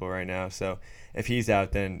questionable right now. So if he's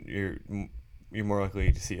out, then you're more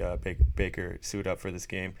likely to see Baker suit up for this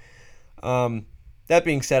game. That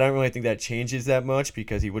being said, I don't really think that changes that much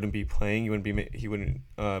because he wouldn't be playing.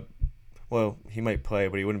 Well, he might play,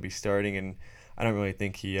 but he wouldn't be starting, and I don't really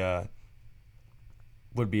think he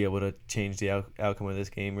would be able to change the outcome of this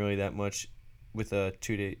game really that much with a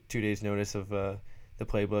 2 days notice of the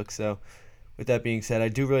playbook. So, with that being said, I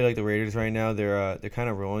do really like the Raiders right now. They're kind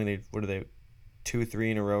of rolling. What are they,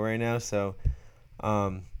 2-3 in a row right now? So,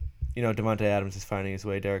 Devontae Adams is finding his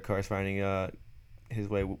way. Derek Carr is finding his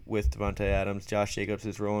way with Devontae Adams. Josh Jacobs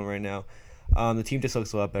is rolling right now. The team just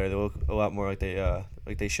looks a lot better. They look a lot more like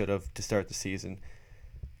they should have to start the season.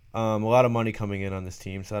 A lot of money coming in on this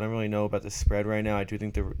team, so I don't really know about the spread right now. I do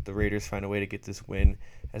think the Raiders find a way to get this win,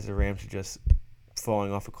 as the Rams are just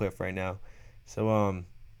falling off a cliff right now. So,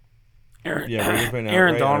 Aaron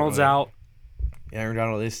Donald's out. Yeah, Aaron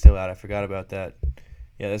Donald is still out. I forgot about that.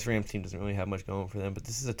 Yeah, this Rams team doesn't really have much going for them, but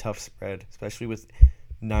this is a tough spread, especially with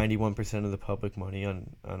 91% of the public money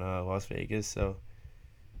on Las Vegas. So,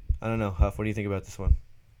 I don't know. Huff, what do you think about this one?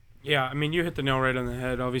 Yeah, I mean, you hit the nail right on the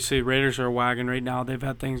head. Obviously, Raiders are a wagon right now. They've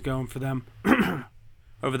had things going for them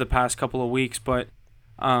over the past couple of weeks, but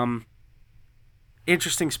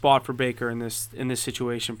interesting spot for Baker in this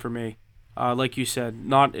situation for me. Like you said,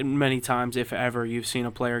 not many times, if ever, you've seen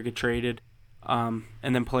a player get traded and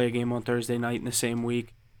then play a game on Thursday night in the same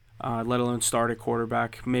week, let alone start at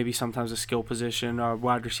quarterback. Maybe sometimes a skill position.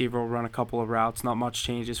 Wide receiver will run a couple of routes. Not much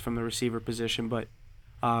changes from the receiver position, but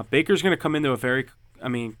Baker's going to come into a very,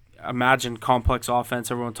 imagine complex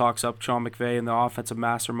offense. Everyone talks up Sean McVay and the offensive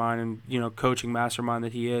mastermind and coaching mastermind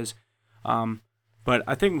that he is. But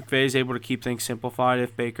I think McVay is able to keep things simplified.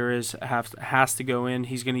 If Baker has to go in,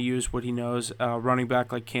 he's going to use what he knows. Running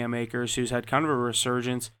back like Cam Akers, who's had kind of a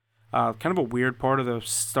resurgence, kind of a weird part of the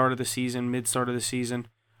start of the season, mid-start of the season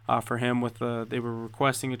for him. They were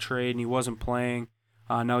requesting a trade and he wasn't playing.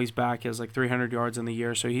 Now he's back. He has like 300 yards in the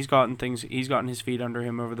year, so he's gotten his feet under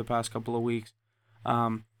him over the past couple of weeks.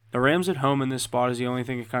 The Rams at home in this spot is the only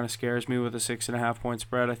thing that kind of scares me with a 6.5 point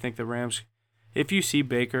spread. I think the Rams, if you see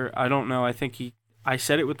Baker, I don't know. I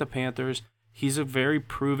said it with the Panthers. He's a very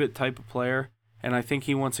prove-it type of player, and I think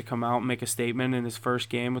he wants to come out and make a statement in his first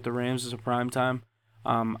game with the Rams as a primetime.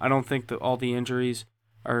 I don't think that all the injuries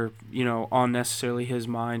are, on necessarily his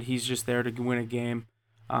mind. He's just there to win a game.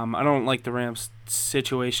 I don't like the Rams'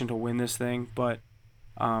 situation to win this thing, but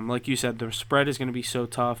like you said, the spread is going to be so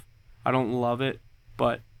tough. I don't love it,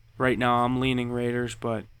 but right now I'm leaning Raiders,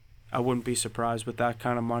 but I wouldn't be surprised with that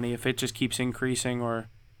kind of money. If it just keeps increasing or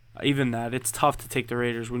even that, it's tough to take the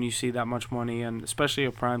Raiders when you see that much money, and especially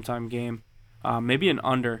a primetime game. Maybe an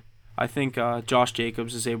under. I think Josh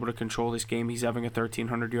Jacobs is able to control this game. He's having a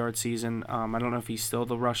 1,300-yard season. I don't know if he's still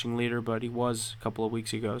the rushing leader, but he was a couple of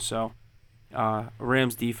weeks ago. So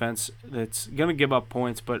Rams defense that's going to give up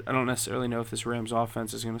points, but I don't necessarily know if this Rams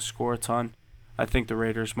offense is going to score a ton. I think the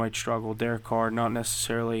Raiders might struggle. Derek Carr, not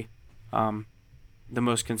necessarily the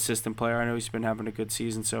most consistent player. I know he's been having a good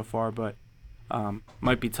season so far, but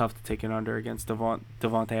might be tough to take an under against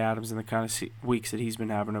Devontae Adams in the kind of weeks that he's been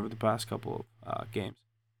having over the past couple of games.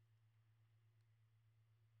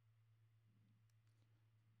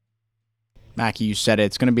 Mackie, you said it.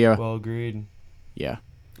 It's going to be well agreed. Yeah.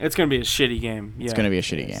 It's going to be a shitty game. Yeah. It's going to be a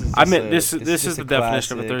shitty game. I mean, this is the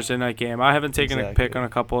definition of a Thursday night game. I haven't taken a pick on a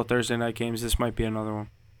couple of Thursday night games. This might be another one.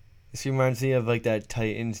 This reminds me of like that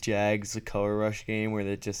Titans-Jags, the color rush game where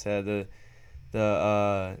they just had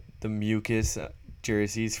the mucus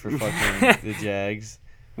jerseys for fucking the Jags.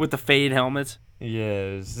 With the fade helmets?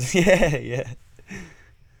 Yes. Yeah.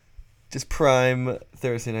 Just prime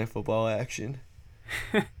Thursday night football action.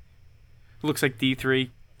 Looks like D3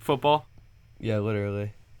 football. Yeah,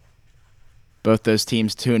 literally. Both those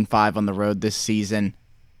teams 2-5 on the road this season.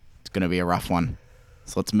 It's going to be a rough one.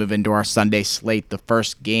 So let's move into our Sunday slate. The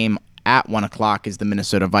first game at 1 o'clock is the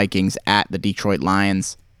Minnesota Vikings at the Detroit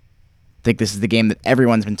Lions. I think this is the game that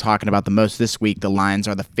everyone's been talking about the most this week. The Lions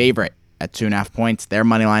are the favorite at 2.5 points. Their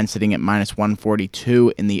money line sitting at minus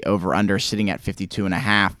 142, in the over-under sitting at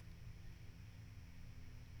 52.5.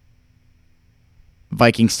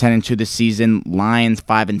 Vikings 10-2 this season. Lions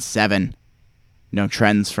 5-7. No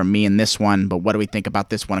trends from me in this one, but what do we think about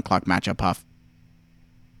this 1 o'clock matchup, Huff?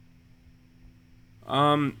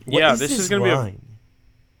 Yeah, this is going to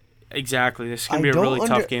be Exactly. This is gonna be a really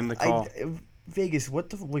tough game to call. Vegas,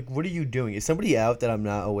 what are you doing? Is somebody out that I'm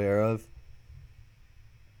not aware of?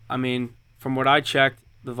 I mean, from what I checked,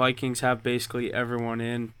 the Vikings have basically everyone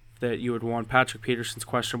in that you would want. Patrick Peterson's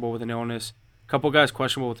questionable with an illness. A couple guys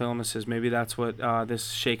questionable with illnesses. Maybe that's what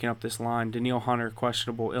this shaking up this line. Danielle Hunter,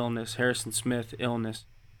 questionable illness. Harrison Smith, illness.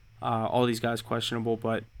 All these guys questionable,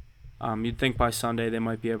 but you'd think by Sunday they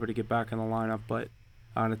might be able to get back in the lineup. But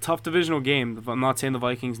in a tough divisional game, I'm not saying the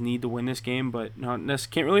Vikings need to win this game, but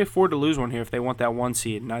can't really afford to lose one here if they want that 1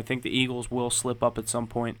 seed. And I think the Eagles will slip up at some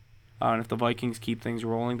point. And if the Vikings keep things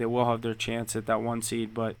rolling, they will have their chance at that 1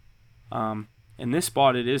 seed. But in this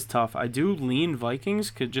spot, it is tough. I do lean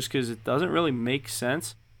Vikings just because it doesn't really make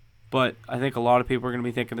sense. But I think a lot of people are going to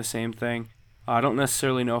be thinking the same thing. I don't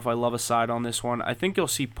necessarily know if I love a side on this one. I think you'll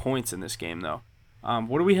see points in this game, though.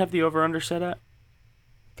 What do we have the over-under set at?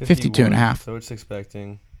 52.5. So it's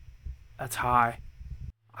expecting. That's high.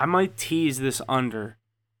 I might tease this under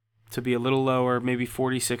to be a little lower, maybe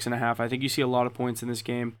 46.5. I think you see a lot of points in this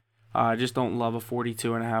game. I just don't love a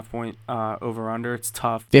 42.5 point over-under. It's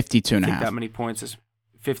tough. 52.5. I think that many points is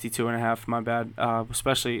 52.5. My bad.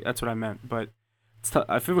 Especially, that's what I meant. But it's tough.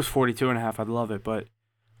 If it was 42.5, I'd love it. But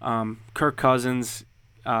Kirk Cousins,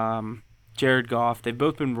 Jared Goff, they've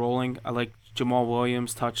both been rolling. I like Jamal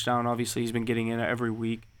Williams touchdown. Obviously, he's been getting in it every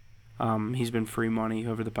week. He's been free money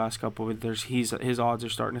over the past couple of years. His odds are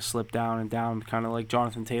starting to slip down, kind of like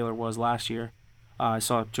Jonathan Taylor was last year. I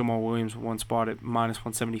saw Jamal Williams one spot at minus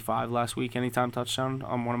 175 last week, anytime touchdown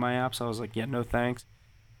on one of my apps. I was like, yeah, no thanks.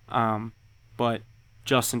 But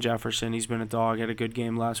Justin Jefferson, he's been a dog. Had a good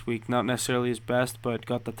game last week. Not necessarily his best, but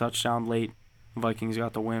got the touchdown late. Vikings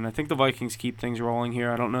got the win. I think the Vikings keep things rolling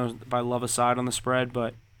here. I don't know if I love a side on the spread,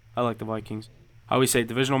 but I like the Vikings. I always say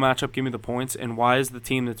divisional matchup, give me the points. And why is the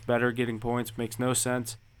team that's better getting points? Makes no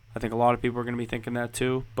sense. I think a lot of people are going to be thinking that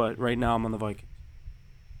too, but right now I'm on the Vikings.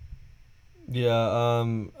 Yeah, I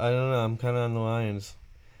don't know. I'm kind of on the Lions.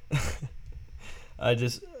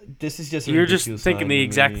 This is just. You're just thinking the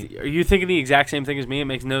exact. Are you thinking the exact same thing as me? It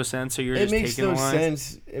makes no sense. So you're just taking the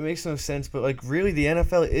Lions. It makes no sense. But like, really, the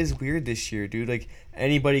NFL is weird this year, dude. Like,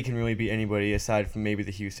 anybody can really beat anybody aside from maybe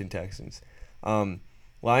the Houston Texans.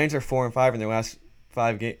 Lions are 4-5 in their last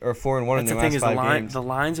 5 games, or 4-1 in their last 5 games. The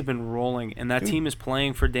Lions have been rolling, and that team is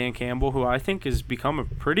playing for Dan Campbell, who I think has become a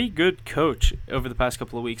pretty good coach over the past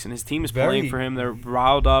couple of weeks, and his team is playing for him. They're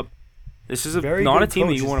riled up. This is not a team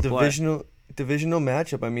that you want to play. Divisional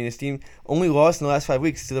matchup. I mean, his team only lost in the last 5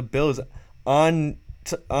 weeks to the Bills on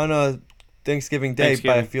a Thanksgiving Day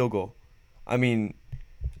by a field goal. I mean,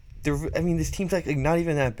 this team's like not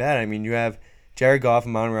even that bad. I mean, you have Jared Goff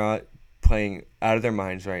and Amon-Ra playing out of their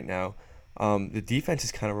minds right now. The defense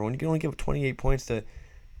is kind of rolling. You can only give up 28 points to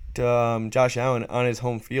Josh Allen on his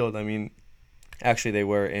home field. I mean, actually they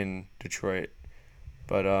were in Detroit,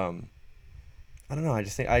 but I don't know. I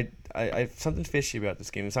just think I something fishy about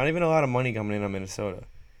this game. It's not even a lot of money coming in on Minnesota.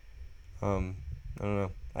 I don't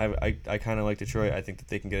know. I kind of like Detroit. I think that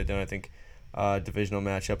they can get it done. I think divisional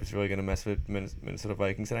matchup is really going to mess with Minnesota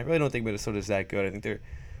Vikings, and I really don't think Minnesota's that good. I think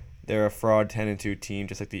they're a fraud 10-2 team,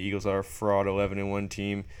 just like the Eagles are a fraud 11-1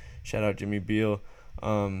 team. Shout out Jimmy Beal.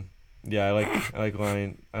 Yeah, I like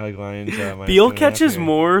Lions. Beal catches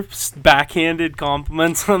more backhanded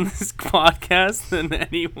compliments on this podcast than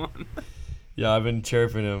anyone. Yeah, I've been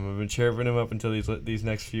chirping him up until these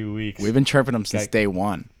next few weeks. We've been chirping him since day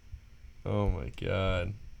one. Oh my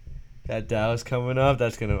God, that Dallas coming up.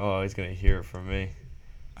 He's gonna hear it from me.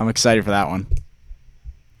 I'm excited for that one.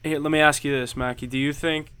 Hey, let me ask you this, Mackie. Who do you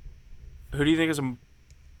think is a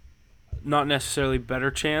not necessarily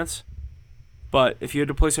better chance, but if you had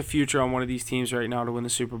to place a future on one of these teams right now to win the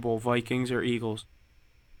Super Bowl, Vikings or Eagles?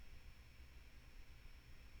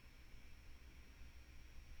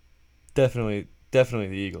 Definitely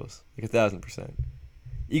the Eagles, like 1,000%.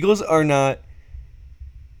 Eagles are not.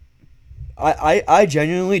 I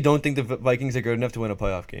genuinely don't think the Vikings are good enough to win a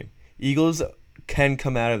playoff game. Eagles can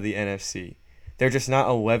come out of the NFC. They're just not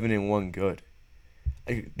 11-1 good.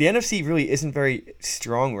 The NFC really isn't very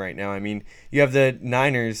strong right now. I mean, you have the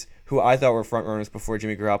Niners, who I thought were front runners before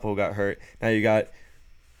Jimmy Garoppolo got hurt. Now you got,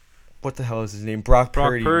 what the hell is his name? Brock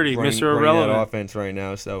Purdy, Mr. Irrelevant. That offense right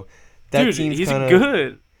now. So that dude, team's he's kinda,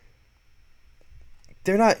 good.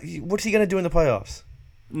 They're not. What's he gonna do in the playoffs?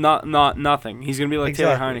 Nothing. He's gonna be like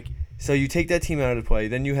Taylor Heineke. So you take that team out of the play.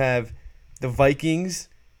 Then you have the Vikings,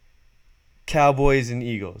 Cowboys, and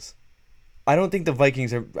Eagles. I don't think the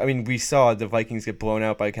Vikings are. I mean, we saw the Vikings get blown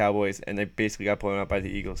out by Cowboys, and they basically got blown out by the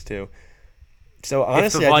Eagles too. So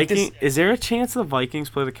honestly, is there a chance the Vikings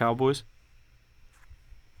play the Cowboys?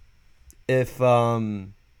 If the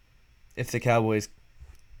Cowboys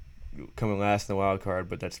coming last in the wild card,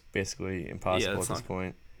 but that's basically impossible that's at this not-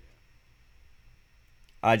 point.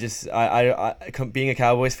 Being a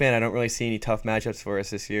Cowboys fan, I don't really see any tough matchups for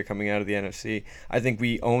us this year coming out of the NFC. I think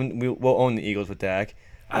we'll own the Eagles with Dak.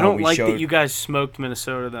 I don't like that you guys smoked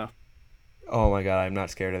Minnesota though. Oh my God, I'm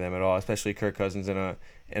not scared of them at all. Especially Kirk Cousins in a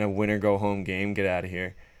winner go home game. Get out of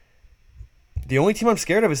here. The only team I'm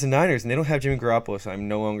scared of is the Niners, and they don't have Jimmy Garoppolo, so I'm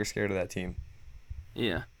no longer scared of that team.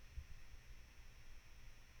 Yeah.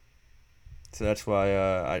 So that's why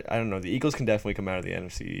I don't know. The Eagles can definitely come out of the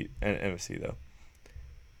NFC though.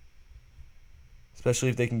 Especially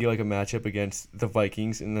if they can get like a matchup against the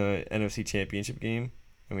Vikings in the NFC Championship game.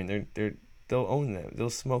 I mean, they'll own them.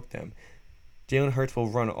 They'll smoke them. Jalen Hurts will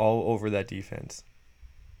run all over that defense,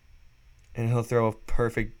 and he'll throw a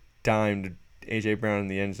perfect dime to A.J. Brown in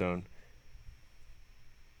the end zone.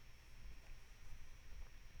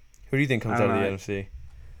 Who do you think comes out of the NFC?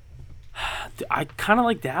 I kind of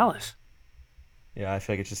like Dallas. Yeah, I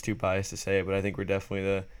feel like it's just too biased to say it, but I think we're definitely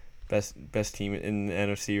the best team in the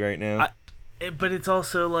NFC right now. But it's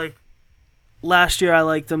also like last year I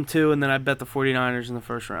liked them too, and then I bet the 49ers in the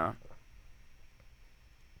first round.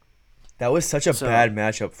 That was such a bad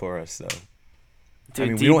matchup for us, though. Dude, I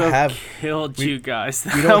mean, Debo killed you guys.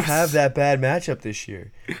 We don't have that bad matchup this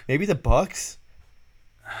year. Maybe the Bucks.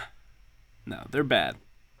 No, they're bad.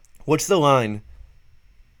 What's the line?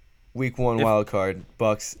 Week 1 wild card,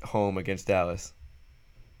 Bucks home against Dallas.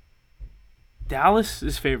 Dallas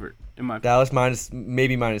is favorite in my opinion. Dallas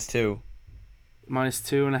 -2.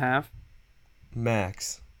 -2.5.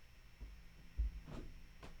 Max.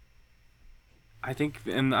 I think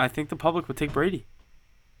the public would take Brady.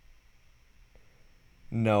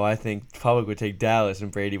 No, I think the public would take Dallas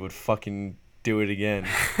and Brady would fucking do it again.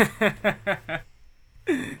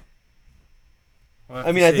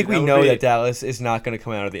 I mean, I think we know that Dallas is not going to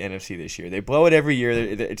come out of the NFC this year. They blow it every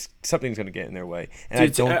year. Something's going to get in their way.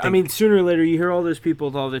 And Dude, I mean, sooner or later, you hear all those people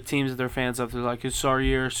with all the teams that they're fans of. They're like, it's our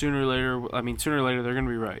year. Sooner or later, they're going to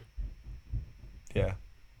be right. Yeah.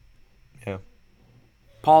 Yeah.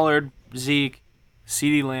 Pollard, Zeke,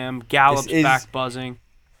 CeeDee Lamb, Gallup's back buzzing.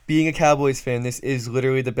 Being a Cowboys fan, this is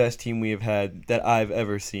literally the best team we have had that I've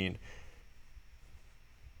ever seen.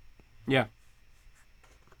 Yeah.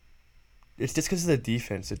 It's just because of the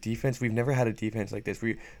defense. The defense, we've never had a defense like this.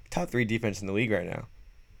 We're top 3 defense in the league right now,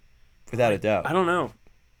 without a doubt. I don't know.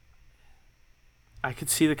 I could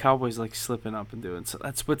see the Cowboys like slipping up and doing so.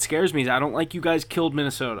 That's what scares me. Is I don't like you guys killed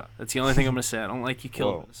Minnesota. That's the only thing I'm gonna say. I don't like you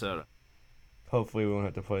killed Minnesota. Hopefully we won't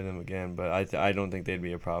have to play them again, but I don't think they'd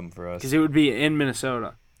be a problem for us. Because it would be in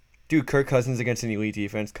Minnesota. Dude, Kirk Cousins against an elite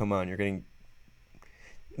defense. Come on, you're getting.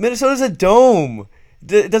 Minnesota's a dome.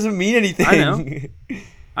 It doesn't mean anything. I know.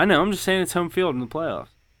 I know. I'm just saying it's home field in the playoffs.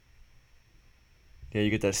 Yeah, you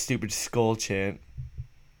get that stupid skull chant.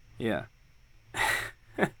 Yeah.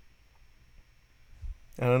 I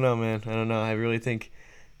don't know, man. I don't know. I really think.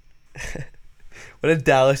 What a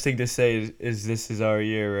Dallas thing to say is this is our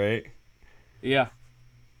year, right? Yeah.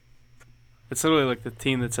 It's literally like the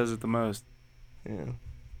team that says it the most. Yeah.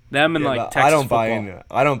 Them and like Texas I don't football. buy into it.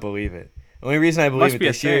 I don't believe it. The only reason I believe Must it be a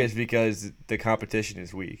this year thing. is because the competition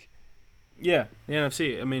is weak. Yeah, the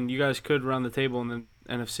NFC. I mean, you guys could run the table in the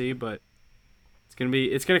NFC, but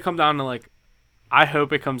it's gonna come down to like. I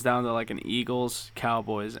hope it comes down to like an Eagles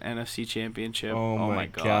Cowboys NFC Championship. Oh my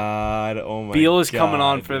god! Oh my. Beal is god, coming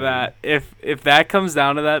on for dude. that. If that comes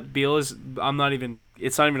down to that, Beal is. I'm not even.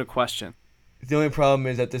 It's not even a question. The only problem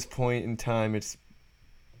is at this point in time, it's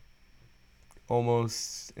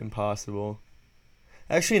almost impossible.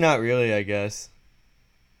 Actually, not really, I guess.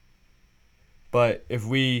 But if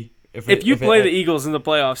you play the Eagles in the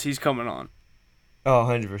playoffs, he's coming on. Oh,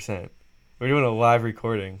 100%. We're doing a live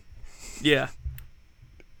recording. Yeah.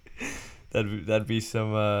 That'd be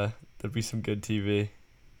some good TV.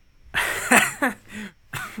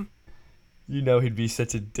 You know he'd be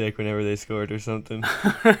such a dick whenever they scored or something.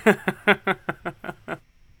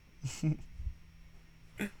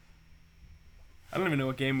 I don't even know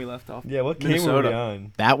what game we left off. Yeah, what game Minnesota. were we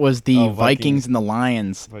on? That was the Vikings. Vikings and the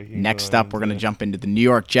Lions. Vikings Next and up, Lions, we're going to yeah. jump into the New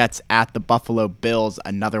York Jets at the Buffalo Bills,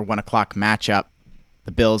 another 1 o'clock matchup.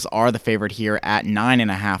 The Bills are the favorite here at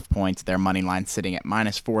 9.5 points. Their money line sitting at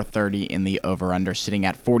 -430 in the over-under, sitting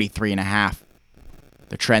at 43.5.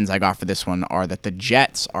 The trends I got for this one are that the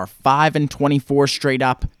Jets are 5-24 straight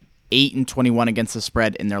up, 8-21 against the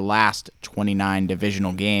spread in their last 29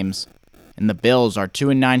 divisional games. And the Bills are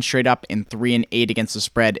 2-9 straight up and 3-8 against the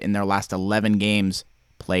spread in their last 11 games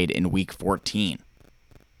played in Week 14.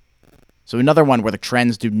 So another one where the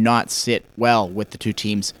trends do not sit well with the two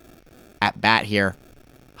teams at bat here.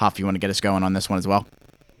 Huff, you want to get us going on this one as well?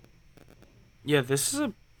 Yeah, this is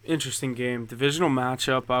a interesting game. Divisional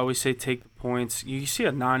matchup. I always say take the points. You see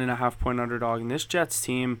a 9.5-point underdog in this Jets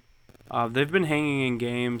team. They've been hanging in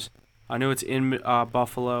games. I know it's in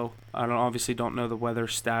Buffalo. I obviously don't know the weather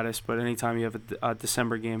status, but anytime you have a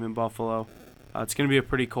December game in Buffalo, it's going to be a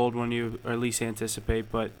pretty cold one, or at least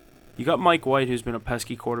anticipate. But you got Mike White, who's been a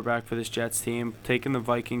pesky quarterback for this Jets team, taking the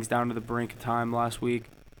Vikings down to the brink of time last week,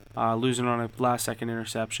 losing on a last-second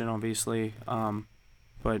interception, obviously.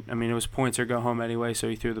 But, I mean, it was points or go home anyway, so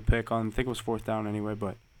he threw the pick on, I think it was fourth down anyway,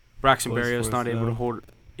 but Braxton Berrios not able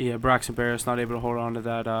to hold on to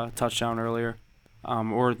that touchdown earlier.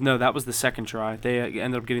 That was the second try. They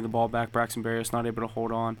ended up getting the ball back. Braxton Berrios not able to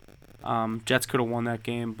hold on. Jets could have won that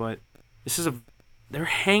game, but they're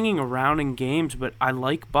hanging around in games, but I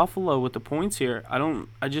like Buffalo with the points here.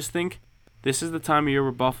 I just think this is the time of year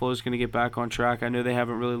where Buffalo is going to get back on track. I know they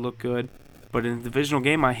haven't really looked good, but in the divisional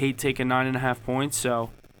game, I hate taking 9.5 points.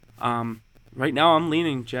 So, right now I'm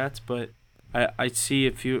leaning Jets, but I see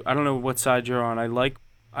I don't know what side you're on. I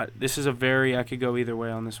could go either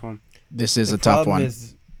way on this one. This is a tough one.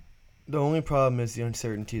 The only problem is the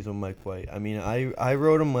uncertainties with Mike White. I mean, I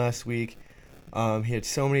wrote him last week. He had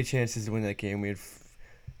so many chances to win that game. We had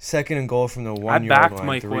second and goal from the 1 yard line. I backed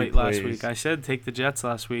Mike White last week. I said take the Jets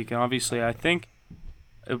last week, and obviously I think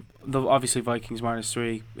obviously Vikings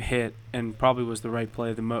 -3 hit and probably was the right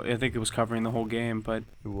play. I think it was covering the whole game, but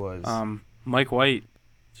it was. Mike White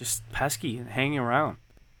just pesky and hanging around.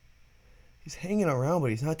 He's hanging around, but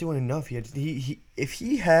he's not doing enough. If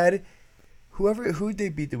he had who'd they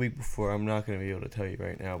beat the week before? I'm not going to be able to tell you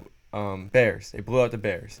right now. Bears. They blew out the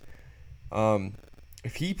Bears.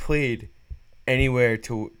 If he played anywhere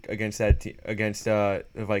against the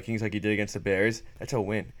Vikings like he did against the Bears, that's a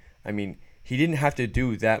win. I mean, he didn't have to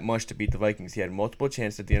do that much to beat the Vikings. He had multiple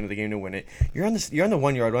chances at the end of the game to win it. You're on the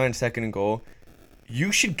 1 yard line, second and goal.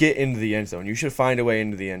 You should get into the end zone. You should find a way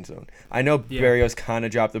into the end zone. I know Berrios kind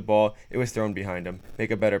of dropped the ball. It was thrown behind him.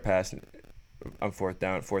 Make a better pass on fourth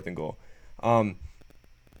and goal. And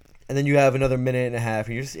then you have another minute and a half.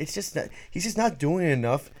 And he's just not doing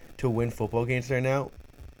enough to win football games right now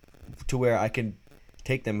to where I can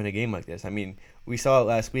take them in a game like this. I mean, we saw it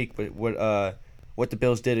last week, but what the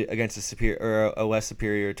Bills did against a less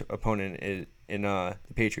superior opponent in the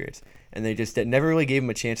Patriots, and they just never really gave him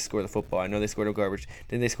a chance to score the football. I know they scored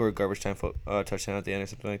Didn't they score a garbage time touchdown at the end or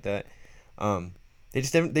something like that?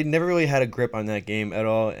 They never really had a grip on that game at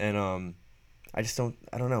all, and I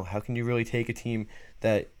don't know. How can you really take a team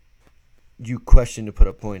that you question to put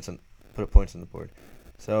up points on the board?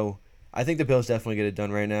 So I think the Bills definitely get it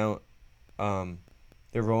done right now.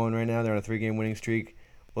 They're rolling right now. They're on a 3-game winning streak.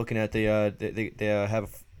 Looking at they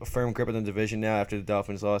have a firm grip on the division now after the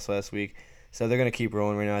Dolphins lost last week. So they're going to keep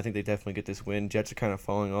rolling right now. I think they definitely get this win. Jets are kind of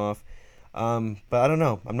falling off. But I don't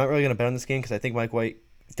know. I'm not really going to bet on this game because I think Mike White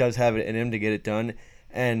does have it in him to get it done.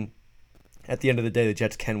 And at the end of the day, the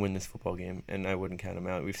Jets can win this football game, and I wouldn't count them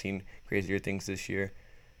out. We've seen crazier things this year.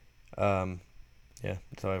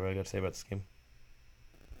 That's all I really got to say about this game.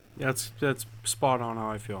 Yeah, that's spot on how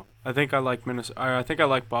I feel. I think I like Minnesota. I think I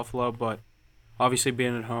like Buffalo, but obviously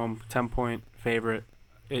being at home, 10-point favorite.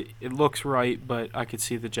 It looks right, but I could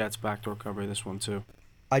see the Jets backdoor cover this one too.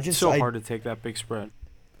 It's so hard to take that big spread.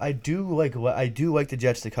 I do like the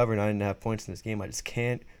Jets to cover 9.5 points in this game. I just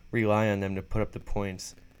can't rely on them to put up the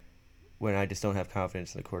points when I just don't have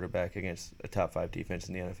confidence in the quarterback against a top 5 defense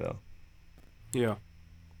in the NFL. Yeah.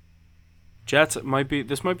 Jets might be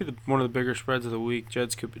one of the bigger spreads of the week.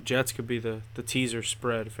 Jets could be the teaser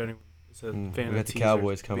spread if anyone is a fan of the we got the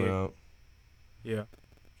Cowboys coming out. Yeah.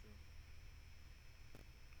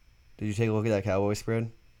 Did you take a look at that Cowboys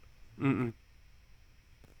spread? Mm-mm.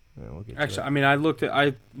 Yeah, we'll get Actually, I mean, I looked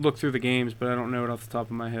through the games, but I don't know it off the top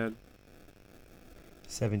of my head.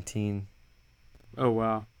 17. Oh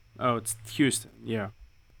wow. Oh, it's Houston. Yeah.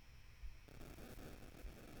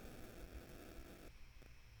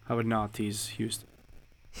 I would not tease Houston.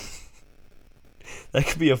 That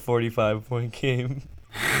could be a 45-point game.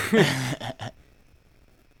 Let's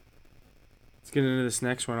get into this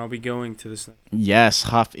next one. I'll be going to this. Yes,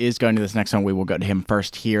 Huff is going to this next one. We will go to him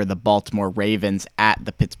first here. The Baltimore Ravens at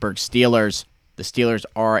the Pittsburgh Steelers. The Steelers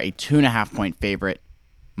are a 2.5-point favorite,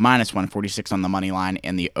 -146 on the money line,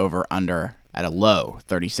 and the over-under at a low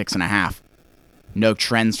 36.5. No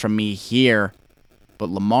trends from me here, but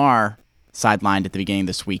Lamar sidelined at the beginning of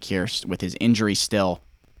this week here with his injury still.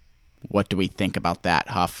 What do we think about that,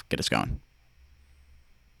 Huff? Get us going.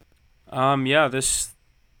 This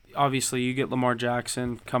obviously you get Lamar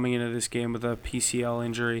Jackson coming into this game with a PCL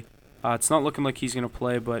injury. It's not looking like he's going to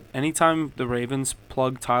play, but anytime the Ravens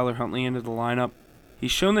plug Tyler Huntley into the lineup,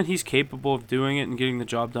 he's shown that he's capable of doing it and getting the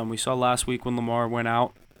job done. We saw last week when Lamar went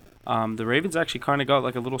out, The Ravens actually kind of got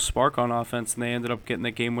like a little spark on offense, and they ended up getting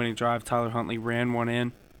the game-winning drive. Tyler Huntley ran one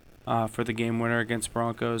in for the game winner against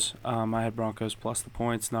Broncos. I had Broncos plus the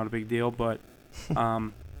points, not a big deal, but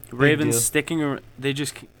Ravens deal. sticking. They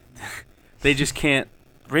just can't.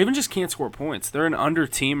 Ravens just can't score points. They're an under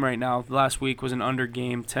team right now. Last week was an under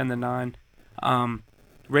game, 10-9.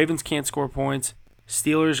 Ravens can't score points.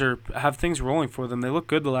 Steelers have things rolling for them. They look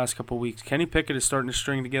good the last couple of weeks. Kenny Pickett is starting to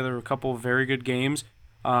string together a couple of very good games.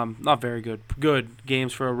 Not very good, good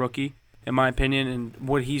games for a rookie, in my opinion. And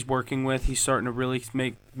what he's working with, he's starting to really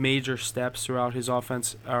make major steps throughout his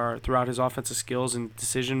offense, or throughout his offensive skills and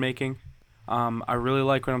decision making. I really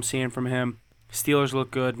like what I'm seeing from him. Steelers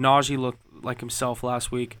look good. Najee looked like himself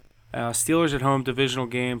last week. Steelers at home, divisional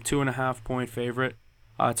game, 2.5-point favorite.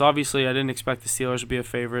 It's obviously I didn't expect the Steelers to be a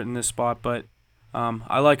favorite in this spot, but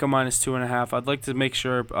I like a -2.5. I'd like to make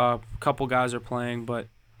sure a couple guys are playing, but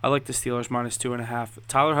I like the Steelers -2.5.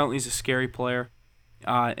 Tyler Huntley's a scary player,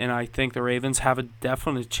 and I think the Ravens have a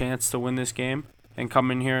definite chance to win this game and come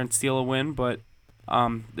in here and steal a win. But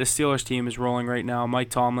the Steelers team is rolling right now. Mike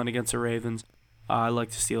Tomlin against the Ravens. I like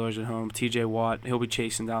the Steelers at home. T.J. Watt, he'll be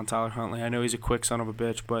chasing down Tyler Huntley. I know he's a quick son of a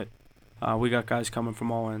bitch, but we got guys coming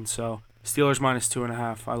from all ends. So Steelers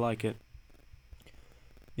 -2.5. I like it.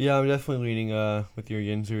 Yeah, I'm definitely leaning with your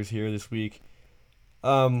Yinzers here this week.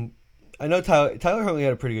 I know Tyler Huntley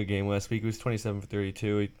had a pretty good game last week. He was 27 for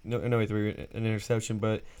 32. I know he threw an interception,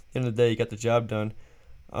 but at the end of the day, he got the job done.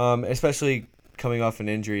 Especially coming off an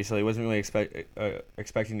injury, so he wasn't really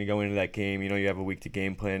expecting to go into that game. You know, you have a week to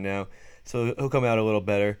game plan now, so he'll come out a little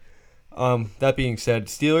better. That being said,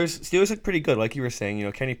 Steelers look pretty good, like you were saying. You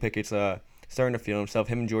know, Kenny Pickett's starting to feel himself.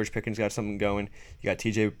 Him and George Pickens got something going. You got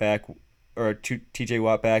TJ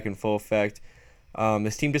Watt back in full effect.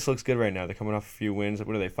 This team just looks good right now. They're coming off a few wins.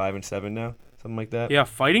 What are they, 5-7 now? Something like that? Yeah,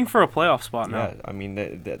 fighting for a playoff spot now. Yeah, I mean,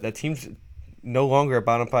 that team's no longer a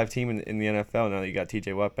bottom 5 team in the NFL now that you got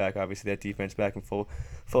TJ Watt back. Obviously, that defense back in full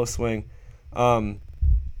swing.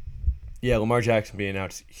 Yeah, Lamar Jackson being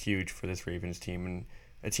out is huge for this Ravens team, and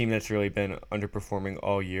a team that's really been underperforming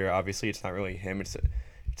all year. Obviously, it's not really him. It's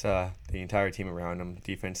the entire team around him.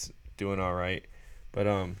 Defense doing all right, but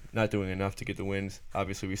not doing enough to get the wins.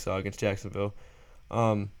 Obviously, we saw against Jacksonville.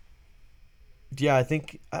 Yeah, I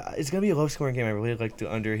think it's going to be a low-scoring game. I really like the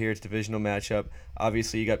under here. It's a divisional matchup.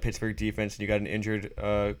 Obviously, you got Pittsburgh defense, and you got an injured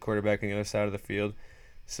quarterback on the other side of the field.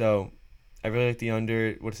 So, I really like the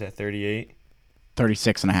under. What is that, 38?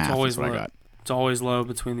 36.5 is what low. I got. It's always low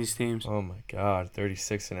between these teams. Oh, my God,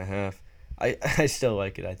 36.5. I still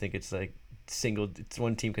like it. I think it's like it's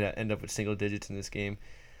one team could end up with single digits in this game.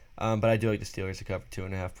 But I do like the Steelers to cover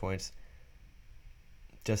 2.5 points.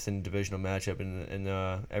 Just in divisional matchup and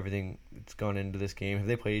everything that's gone into this game. Have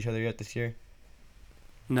they played each other yet this year?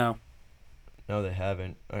 No. No, they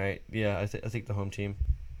haven't. All right. Yeah, I think the home team.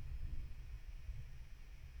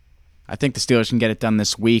 I think the Steelers can get it done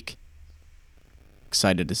this week.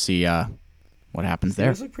 Excited to see what happens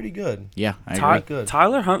there. Steelers look pretty good. Yeah, I agree. Good.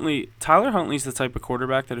 Tyler Huntley's the type of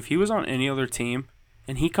quarterback that if he was on any other team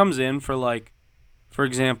and he comes in for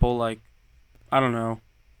example, I don't know,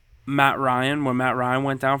 Matt Ryan, when Matt Ryan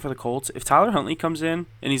went down for the Colts, if Tyler Huntley comes in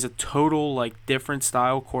and he's a total different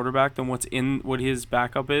style quarterback than what his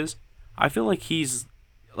backup is, I feel like he's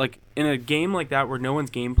in a game like that where no one's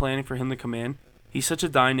game planning for him to come in, he's such a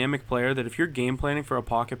dynamic player that if you're game planning for a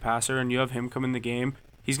pocket passer and you have him come in the game,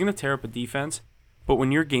 he's going to tear up a defense. But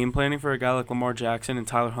when you're game planning for a guy like Lamar Jackson and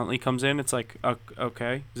Tyler Huntley comes in, it's like,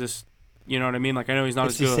 okay, is this, you know what I mean? I know he's not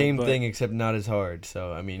as good. It's the same thing except not as hard.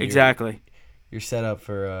 So I mean, exactly. You're set up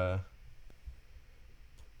for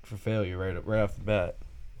failure right off the bat.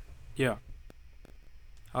 Yeah.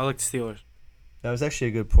 I like the Steelers. That was actually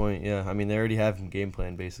a good point. Yeah, I mean they already have him game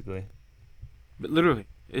plan basically. But literally,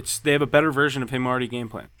 they have a better version of him already game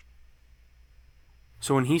plan.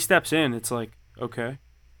 So when he steps in, it's like, okay,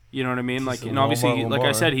 you know what I mean? And obviously, like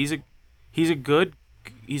I said, he's a good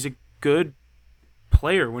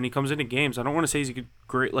player when he comes into games. I don't want to say he's a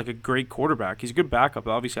great quarterback. He's a good backup.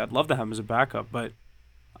 Obviously, I'd love to have him as a backup, but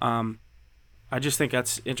I just think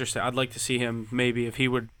that's interesting. I'd like to see him maybe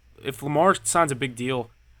if Lamar signs a big deal,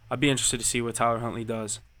 I'd be interested to see what Tyler Huntley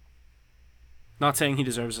does. Not saying he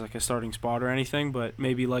deserves a starting spot or anything, but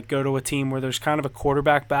maybe go to a team where there's kind of a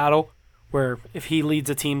quarterback battle where if he leads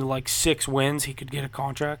a team to 6 wins, he could get a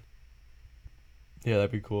contract. Yeah,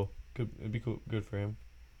 that'd be cool. It'd be cool. Good for him.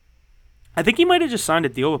 I think he might have just signed a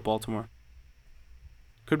deal with Baltimore.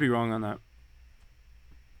 Could be wrong on that.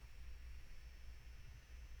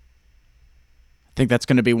 I think that's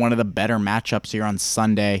going to be one of the better matchups here on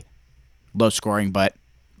Sunday. Low scoring, but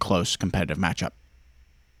close competitive matchup.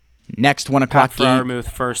 Next 1 Pat o'clock game.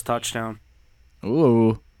 Freiermuth first touchdown.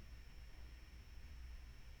 Ooh.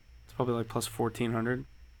 It's probably like plus 1,400.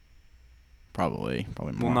 Probably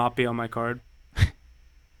more. Will not be on my card.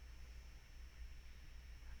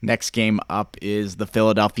 Next game up is the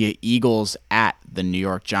Philadelphia Eagles at the New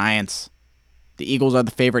York Giants. The Eagles are the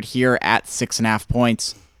favorite here at 6.5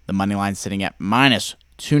 points. The money line sitting at minus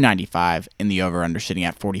 295, and the over-under sitting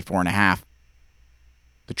at 44.5.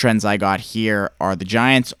 The trends I got here are the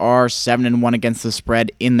Giants are 7-1 against the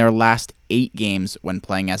spread in their last 8 games when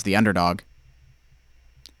playing as the underdog.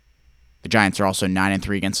 The Giants are also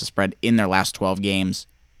 9-3 against the spread in their last 12 games.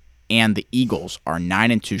 And the Eagles are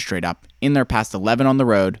 9-2 straight up in their past 11 on the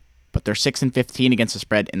road, but they're 6-15 against the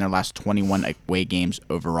spread in their last 21 away games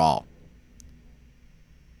overall.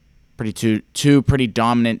 Two pretty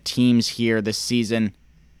dominant teams here this season,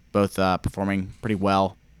 both performing pretty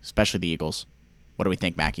well, especially the Eagles. What do we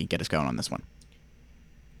think, Mackie? Get us going on this one.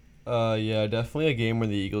 Yeah, definitely a game where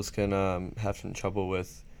the Eagles can have some trouble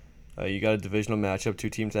with. You got a divisional matchup, 2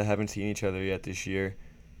 teams that haven't seen each other yet this year.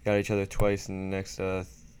 Got each other twice in the next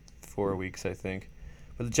 4 weeks, I think.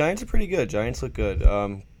 But the Giants are pretty good. Giants look good.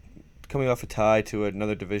 Coming off a tie to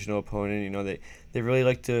another divisional opponent, you know, they really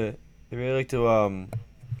like to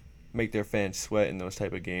make their fans sweat in those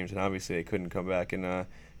type of games, and obviously they couldn't come back and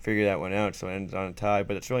figure that one out, so it ended on a tie.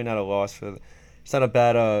 But it's really not a loss it's not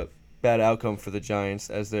a bad outcome for the Giants,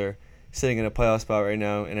 as they're sitting in a playoff spot right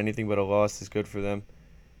now, and anything but a loss is good for them.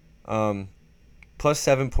 Plus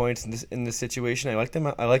 7 points in this situation. I like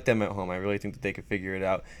them at home. I really think that they could figure it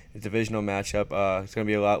out. It's a divisional matchup. It's going to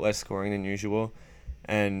be a lot less scoring than usual,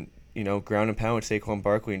 and you know, ground and pound with Saquon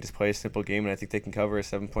Barkley and just play a simple game. And I think they can cover a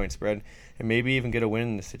 7-point spread and maybe even get a win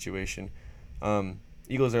in this situation.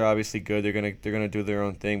 Eagles are obviously good. They're gonna do their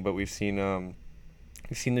own thing, but we've seen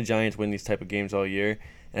the Giants win these type of games all year,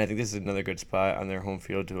 and I think this is another good spot on their home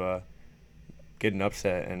field to get an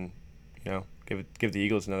upset and, you know, give the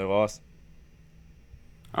Eagles another loss.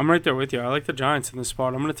 I'm right there with you. I like the Giants in this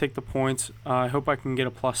spot. I'm going to take the points. I hope I can get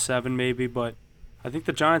a plus 7 maybe, but I think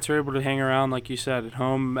the Giants are able to hang around, like you said, at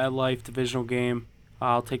home, MetLife, divisional game.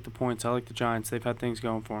 I'll take the points. I like the Giants. They've had things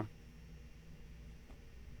going for them.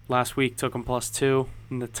 Last week took them plus 2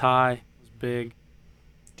 in the tie. It was big.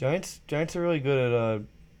 Giants are really good at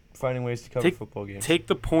finding ways to cover football games. Take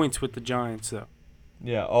the points with the Giants, though.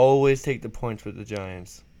 Yeah, always take the points with the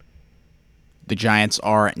Giants. The Giants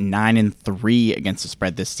are 9-3 against the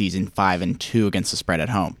spread this season, 5-2 against the spread at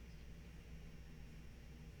home.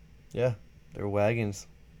 Yeah, they're wagons.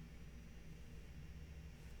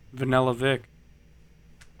 Vanilla Vic.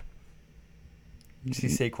 You see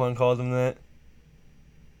Saquon called him that?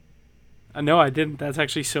 No, I didn't. That's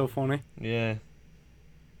actually so funny. Yeah.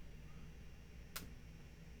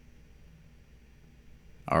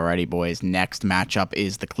 Alrighty, boys. Next matchup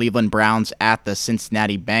is the Cleveland Browns at the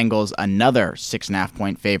Cincinnati Bengals. Another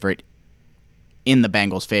 6.5-point favorite in the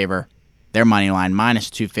Bengals' favor. Their money line minus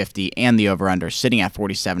 250 and the over-under sitting at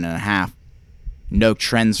 47.5. No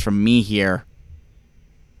trends from me here.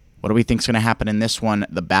 What do we think is going to happen in this one?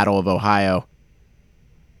 The Battle of Ohio.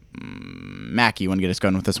 Mackie, you want to get us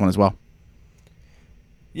going with this one as well?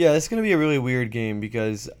 Yeah, it's going to be a really weird game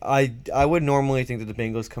because I would normally think that the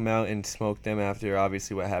Bengals come out and smoke them after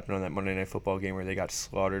obviously what happened on that Monday Night Football game where they got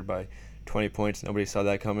slaughtered by 20 points. Nobody saw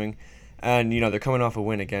that coming. And, you know, they're coming off a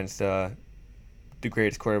win against the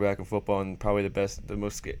greatest quarterback in football and probably the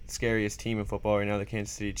most scariest team in football right now, the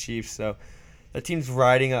Kansas City Chiefs. So that team's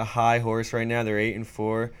riding a high horse right now. They're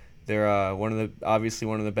 8-4. They're obviously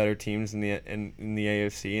one of the better teams in the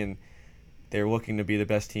AFC, and they're looking to be the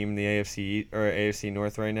best team in the AFC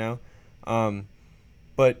North right now.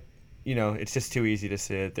 But you know, it's just too easy to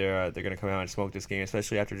say that they're going to come out and smoke this game,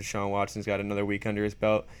 especially after Deshaun Watson's got another week under his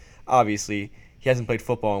belt. Obviously, he hasn't played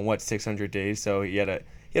football in 600 days, so he had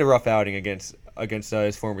a rough outing against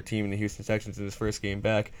his former team in the Houston Texans in his first game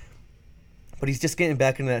back. But he's just getting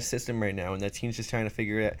back into that system right now, and that team's just trying to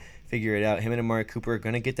figure it out. Him and Amari Cooper are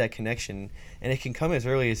going to get that connection, and it can come as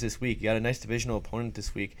early as this week. You got a nice divisional opponent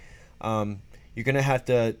this week. You're going to have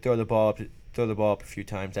to throw the ball up a few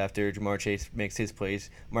times after Jamar Chase makes his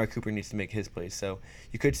plays. Amari Cooper needs to make his plays. So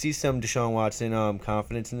you could see some Deshaun Watson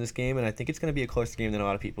confidence in this game, and I think it's going to be a closer game than a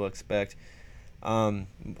lot of people expect. I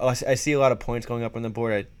see a lot of points going up on the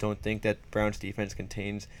board. I don't think that Browns defense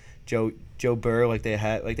contains Joe Burrow like they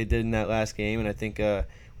did in that last game, and I think with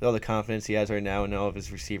all the confidence he has right now and all of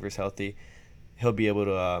his receivers healthy, he'll be able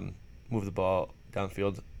to move the ball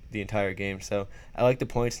downfield the entire game. So I like the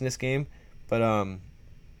points in this game, but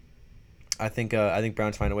I think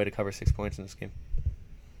Browns find a way to cover 6 points in this game.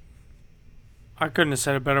 I couldn't have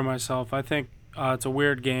said it better myself. I think it's a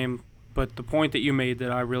weird game. But the point that you made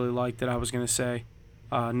that I really liked that I was going to say,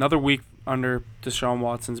 another week under Deshaun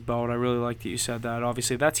Watson's belt. I really like that you said that.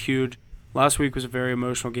 Obviously, that's huge. Last week was a very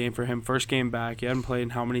emotional game for him. First game back. He hadn't played in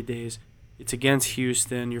how many days? It's against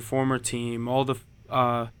Houston, your former team. All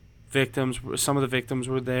the victims, some of the victims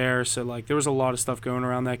were there. So, like, there was a lot of stuff going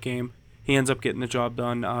around that game. He ends up getting the job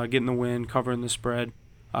done, getting the win, covering the spread.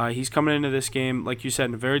 He's coming into this game, like you said,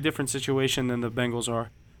 in a very different situation than the Bengals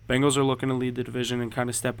are. Bengals are looking to lead the division and kind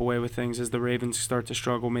of step away with things as the Ravens start to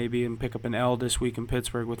struggle maybe and pick up an L this week in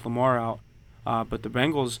Pittsburgh with Lamar out. But the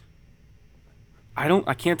Bengals,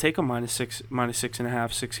 I can't take them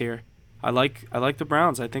 -6.5, 6 here. I like the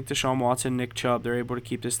Browns. I think Deshaun Watson, Nick Chubb, they're able to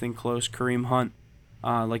keep this thing close. Kareem Hunt,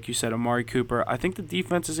 like you said, Amari Cooper. I think the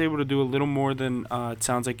defense is able to do a little more than it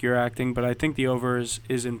sounds like you're acting, but I think the over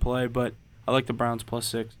is in play. But I like the Browns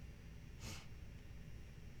 +6.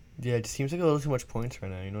 Yeah, it just seems like a little too much points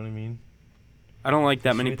right now. You know what I mean? I don't like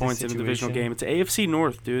that many Especially with the points in a divisional game. It's AFC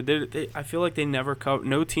North, dude. I feel like they never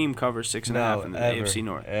no team covers 6.5 in the AFC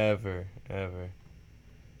North. Ever.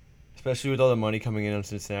 Especially with all the money coming in on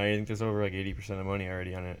Cincinnati. I think there's over like 80% of money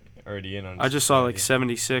already in on I just saw Cincinnati. like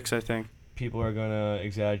 76, I think. People are going to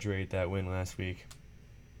exaggerate that win last week.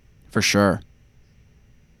 For sure.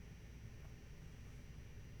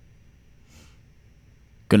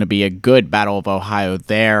 Going to be a good Battle of Ohio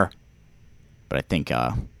there. But I think,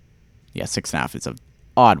 6.5 is an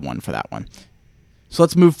odd one for that one. So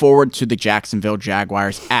let's move forward to the Jacksonville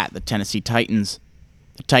Jaguars at the Tennessee Titans.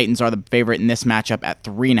 The Titans are the favorite in this matchup at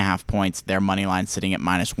 3.5 points. Their money line sitting at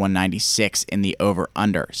 -196 in the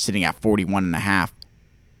over-under, sitting at 41.5.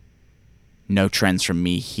 No trends from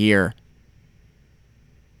me here.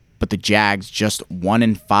 But the Jags just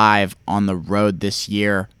 1-5 on the road this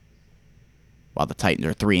year, while the Titans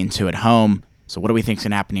are 3-2 at home. So what do we think is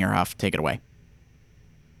going to happen here, Huff? Take it away.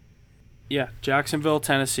 Yeah, Jacksonville,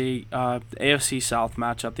 Tennessee, the AFC South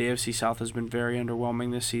matchup. The AFC South has been very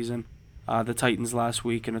underwhelming this season. The Titans last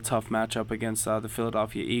week in a tough matchup against the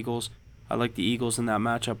Philadelphia Eagles. I like the Eagles in that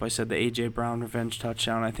matchup. I said the A.J. Brown revenge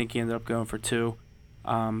touchdown. I think he ended up going for 2.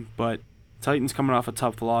 But Titans coming off a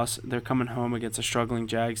tough loss. They're coming home against a struggling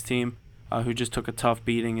Jags team who just took a tough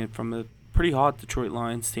beating from the pretty hot Detroit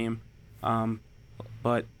Lions team.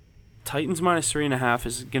 But Titans -3.5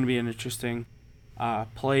 is going to be an interesting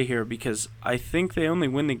play here because I think they only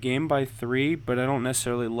win the game by 3, but I don't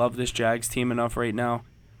necessarily love this Jags team enough right now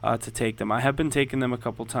to take them. I have been taking them a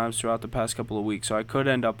couple times throughout the past couple of weeks, so I could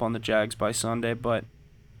end up on the Jags by Sunday, but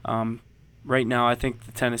right now I think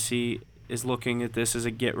the Tennessee is looking at this as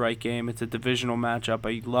a get-right game. It's a divisional matchup.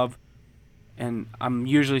 I love, and I'm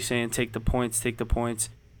usually saying take the points.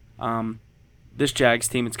 This Jags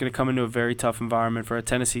team, it's going to come into a very tough environment for a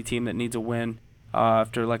Tennessee team that needs a win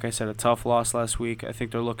after, like I said, a tough loss last week. I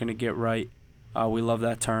think they're looking to get right. We love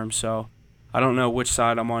that term, so I don't know which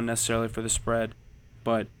side I'm on necessarily for the spread,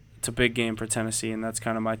 but it's a big game for Tennessee, and that's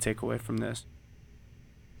kind of my takeaway from this.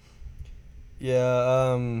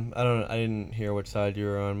 Yeah, I didn't hear what side you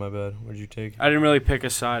were on. My bad. What did you take? I didn't really pick a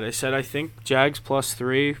side. I said I think Jags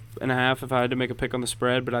 +3.5 if I had to make a pick on the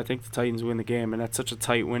spread, but I think the Titans win the game, and that's such a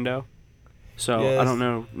tight window. So Yes. I don't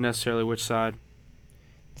know necessarily which side.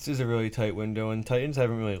 This is a really tight window, and Titans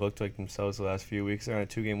haven't really looked like themselves the last few weeks. They're on a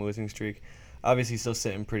 2-game losing streak. Obviously, still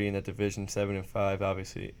sitting pretty in that division, 7-5.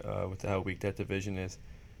 Obviously, with how weak that division is.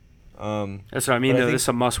 That's what I mean. But I Though think- this is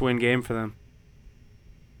a must-win game for them.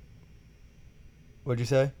 What'd you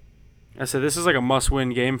say? I said this is like a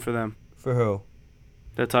must-win game for them, For who?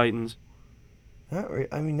 the Titans. Not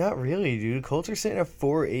really, dude. Colts are sitting at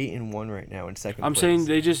 4-8-1 right now in second I'm place.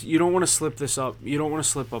 saying you don't want to slip this up. You don't want to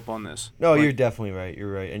slip up on this. No, Like, you're definitely right.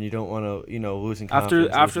 You're right, and you don't want to, losing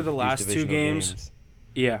confidence after with the these last 2 divisional games.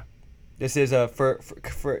 Yeah. This is for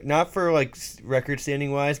not for like record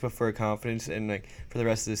standing wise, but for confidence and like for the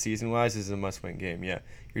rest of the season wise, this is a must win game. Yeah,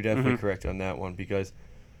 you're definitely correct on that one because,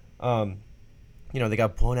 they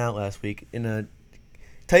got blown out last week.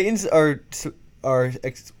 Titans are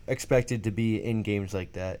expected to be in games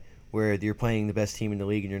like that where you're playing the best team in the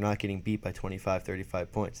league and you're not getting beat by 25,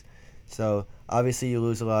 35 points. So obviously you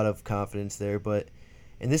lose a lot of confidence there, but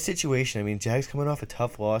in this situation, Jags coming off a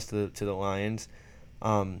tough loss to the Lions.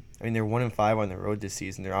 They're 1-5 on the road this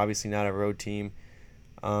season. They're obviously not a road team.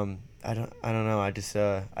 I don't know. I think It's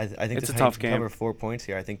the a Titans tough can game. cover 4 points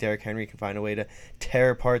here. I think Derrick Henry can find a way to tear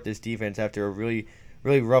apart this defense after a really,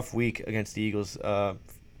 really rough week against the Eagles.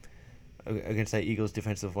 Against that Eagles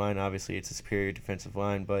defensive line, obviously it's a superior defensive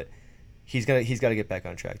line, but he's got to get back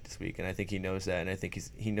on track this week, and I think he knows that, and I think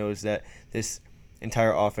he knows that this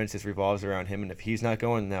entire offense just revolves around him, and if he's not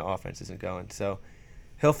going, then that offense isn't going. So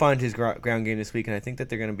he'll find his ground game this week, and I think that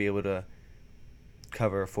they're going to be able to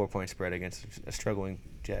cover a 4-point spread against a struggling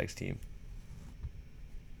Jags team.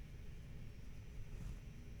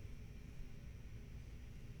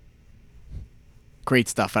 Great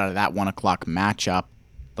stuff out of that 1 o'clock matchup.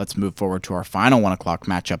 Let's move forward to our final 1 o'clock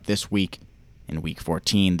matchup this week. In Week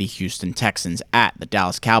 14, the Houston Texans at the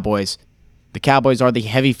Dallas Cowboys. The Cowboys are the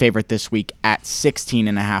heavy favorite this week at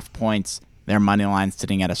 16.5 points. Their money line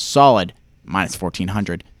sitting at a solid minus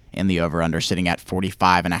 1,400, and the over-under sitting at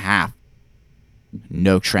 45.5.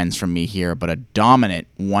 No trends from me here, but a dominant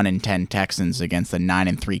 1-10 Texans against the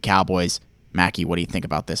 9-3 Cowboys. Mackie, what do you think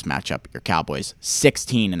about this matchup? Your Cowboys,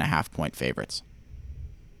 16.5 point favorites.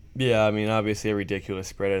 Yeah, I mean, obviously a ridiculous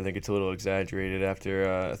spread. I think it's a little exaggerated after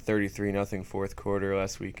a 33-0 fourth quarter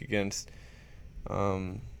last week against,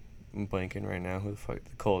 I'm blanking right now, who the fuck,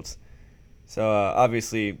 the Colts. So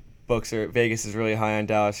obviously Vegas is really high on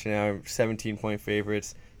Dallas now, 17-point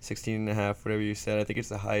favorites, 16.5, whatever you said. I think it's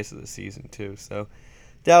the highest of the season too. So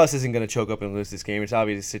Dallas isn't going to choke up and lose this game. It's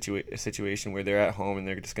obviously a situation where they're at home and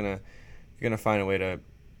they're just gonna find a way to,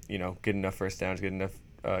 get enough first downs, get in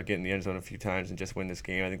the end zone a few times and just win this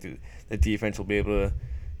game. I think the defense will be able to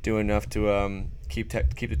do enough to keep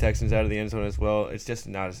the Texans out of the end zone as well. It's just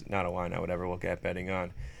not a line I would ever look at betting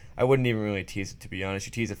on. I wouldn't even really tease it, to be honest.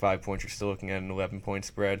 You tease a 5 point, you're still looking at an 11-point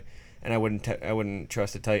spread, and I wouldn't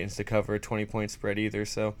trust the Titans to cover a 20-point spread either.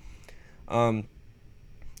 So,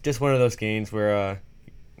 just one of those games where a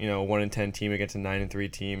 1-10 team against a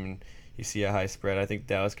 9-3 team, and you see a high spread. I think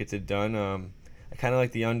Dallas gets it done. I kind of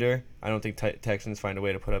like the under. I don't think Texans find a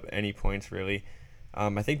way to put up any points, really.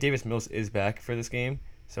 I think Davis Mills is back for this game,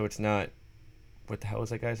 so it's not... What the hell was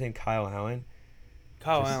that guy's name? Kyle Allen?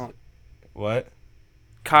 Allen. What?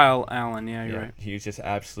 Kyle Allen, yeah, you're right. He was just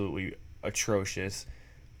absolutely atrocious.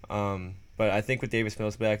 But I think with Davis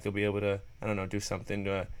Mills back, they'll be able to, do something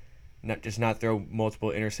to not throw multiple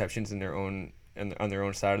interceptions on their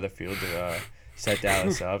own side of the field to set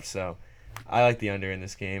Dallas up. So I like the under in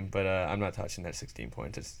this game, but I'm not touching that 16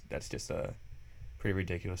 points. That's just pretty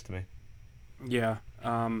ridiculous to me. Yeah.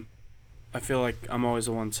 I feel like I'm always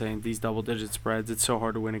the one saying these double-digit spreads, it's so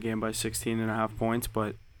hard to win a game by 16.5 points,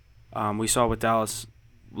 but we saw with Dallas,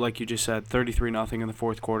 like you just said, 33-0 in the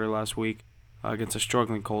fourth quarter last week against a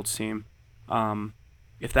struggling Colts team.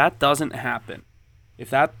 If that doesn't happen, if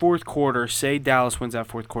that fourth quarter, say Dallas wins that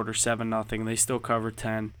fourth quarter 7-0, they still cover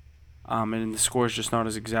 10, and the score's just not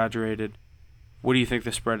as exaggerated, what do you think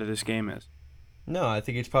the spread of this game is? No, I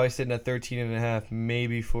think it's probably sitting at 13.5,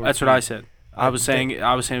 maybe 14. That's what I said. I was saying it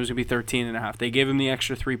was going to be 13.5. They gave him the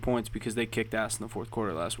extra 3 points because they kicked ass in the fourth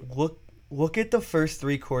quarter last week. Look at the first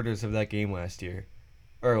 3 quarters of that game last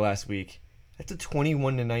week. That's a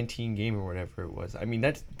 21-19 game or whatever it was. I mean,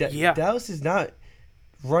 Dallas is not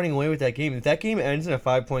running away with that game. If that game ends in a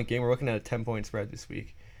 5-point game, we're looking at a 10-point spread this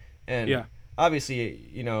week. And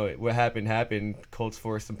obviously, what happened. Colts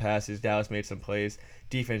forced some passes. Dallas made some plays.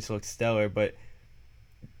 Defense looked stellar, but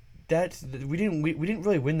we didn't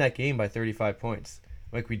really win that game by 35 points.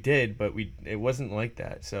 Like we did, but it wasn't like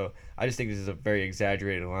that. So I just think this is a very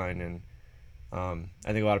exaggerated line, and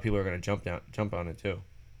I think a lot of people are going to jump on it too.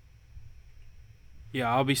 Yeah,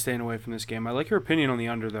 I'll be staying away from this game. I like your opinion on the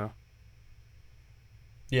under, though.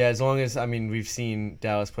 Yeah, as long as, we've seen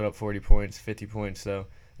Dallas put up 40 points, 50 points, so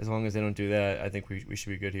as long as they don't do that, I think we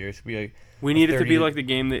should be good here. It should be we need it to be like the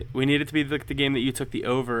game that you took the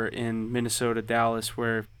over in Minnesota Dallas,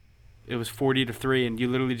 where it was 40-3, and you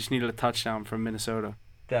literally just needed a touchdown from Minnesota.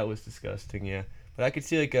 That was disgusting, yeah. But I could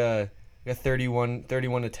see like a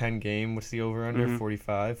 31-10 game. What's the over under?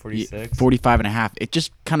 45, 46? 45.5. It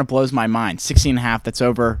just kind of blows my mind. 16.5, that's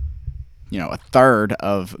over, a third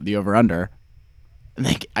of the over under.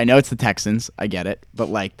 I know it's the Texans, I get it,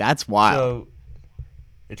 but that's wild. So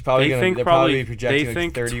it's probably they're probably projecting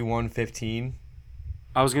like 31-15.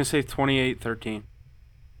 I was gonna say 28-13.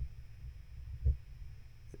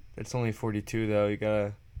 It's only 42 though. You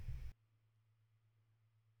gotta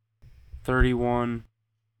 31.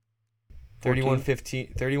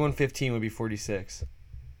 31-15. 31-15 would be 46.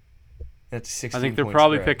 That's 16. I think they're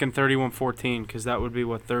probably picking 31-14 because that would be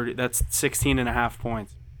 30. That's 16.5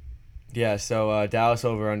 points. Yeah, so Dallas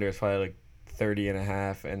over under is probably like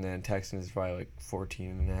 30.5, and then Texans is probably like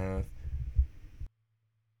 14.5.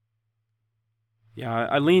 Yeah,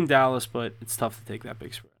 I lean Dallas, but it's tough to take that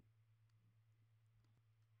big spread.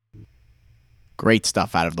 Great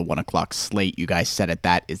stuff out of the 1 o'clock slate. You guys said it.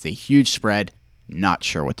 That is a huge spread. Not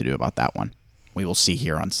sure what to do about that one. We will see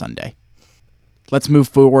here on Sunday. Let's move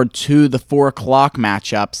forward to the 4 o'clock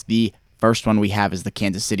matchups. The first one we have is the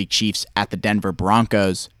Kansas City Chiefs at the Denver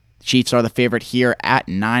Broncos. Chiefs are the favorite here at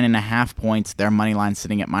 9.5 points. Their money line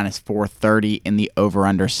sitting at minus 430 in the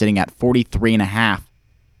over-under sitting at 43.5.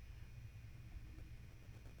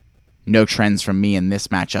 No trends from me in this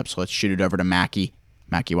matchup, so let's shoot it over to Mackie.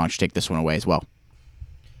 Mackie, why don't you take this one away as well?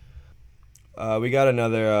 We got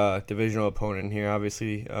another divisional opponent here.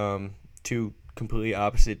 Obviously, two completely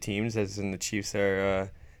opposite teams, as in the Chiefs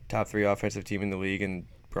are top 3 offensive team in the league, and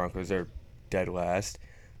Broncos are dead last.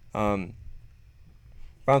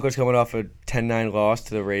 Broncos coming off a 10-9 loss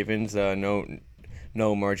to the Ravens. No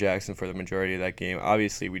Lamar Jackson for the majority of that game.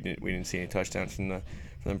 Obviously, we didn't see any touchdowns from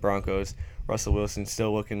the Broncos. Russell Wilson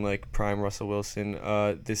still looking like prime Russell Wilson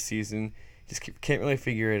this season. Just can't really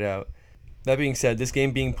figure it out. That being said, this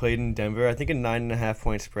game being played in Denver, I think a 9.5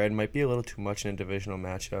 point spread might be a little too much in a divisional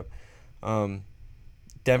matchup.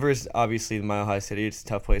 Denver is obviously the Mile High City. It's a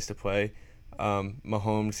tough place to play.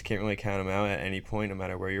 Mahomes can't really count him out at any point, no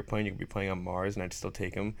matter where you're playing. You could be playing on Mars, and I'd still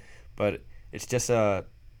take him. But it's just like,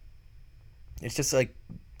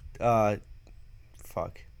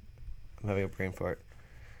 fuck. I'm having a brain fart.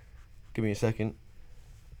 Give me a second.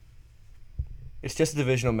 It's just a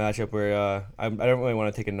divisional matchup where I don't really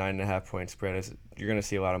want to take a 9.5 point spread. You're going to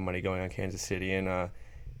see a lot of money going on Kansas City, and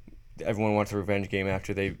everyone wants a revenge game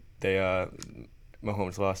after they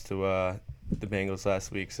Mahomes lost to the Bengals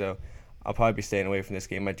last week. So I'll probably be staying away from this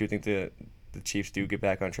game. I do think the Chiefs do get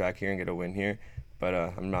back on track here and get a win here, but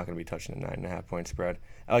I'm not going to be touching a 9.5 point spread.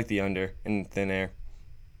 I like the under in thin air.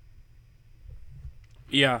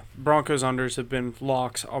 Yeah, Broncos unders have been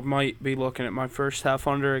locks. I might be looking at my first half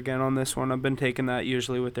under again on this one. I've been taking that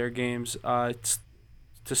usually with their games. It's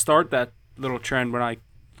to start that little trend when I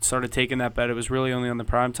started taking that bet, it was really only on the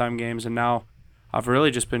primetime games, and now I've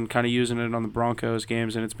really just been kind of using it on the Broncos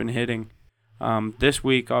games, and it's been hitting. This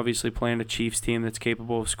week, obviously, playing a Chiefs team that's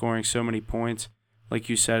capable of scoring so many points. Like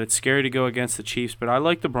you said, it's scary to go against the Chiefs, but I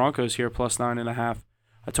like the Broncos here plus 9.5.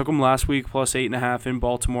 I took them last week plus 8.5 in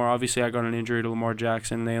Baltimore. Obviously, I got an injury to Lamar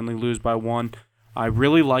Jackson. They only lose by 1. I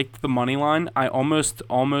really liked the money line. I almost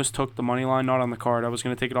took the money line, not on the card. I was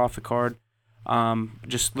going to take it off the card.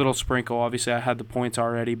 Just little sprinkle. Obviously, I had the points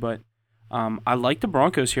already, but I like the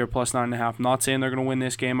Broncos here plus 9.5. I'm not saying they're going to win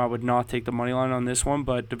this game. I would not take the money line on this one,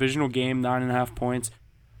 but divisional game, 9.5 points.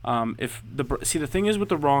 The thing is with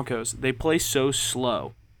the Broncos, they play so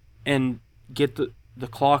slow, and the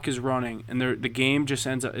clock is running, and the game just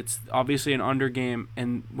ends up. It's obviously an under game,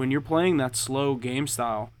 and when you're playing that slow game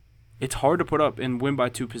style, it's hard to put up and win by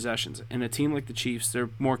 2 possessions. And a team like the Chiefs, they're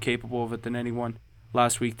more capable of it than anyone.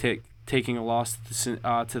 Last week, taking a loss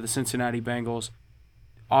to the Cincinnati Bengals.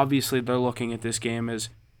 Obviously, they're looking at this game as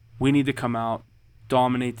we need to come out,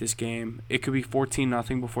 dominate this game. It could be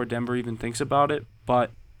 14-0 before Denver even thinks about it,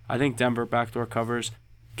 but I think Denver backdoor covers,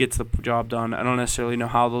 gets the job done. I don't necessarily know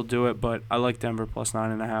how they'll do it, but I like Denver plus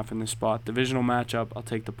 9.5 in this spot. Divisional matchup, I'll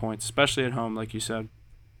take the points, especially at home, like you said.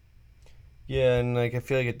 Yeah, and I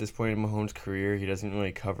feel like at this point in Mahomes' career, he doesn't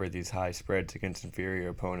really cover these high spreads against inferior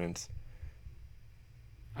opponents.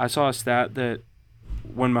 I saw a stat that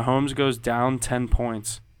when Mahomes goes down 10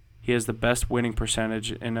 points, he has the best winning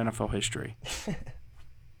percentage in NFL history.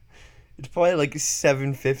 It's probably like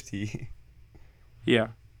 750. Yeah.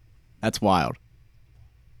 That's wild.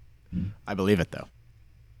 I believe it, though.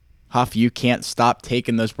 Huff, you can't stop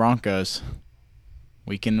taking those Broncos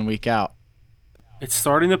week in and week out. It's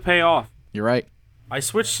starting to pay off. You're right. I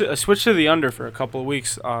switched to the under for a couple of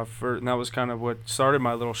weeks, and that was kind of what started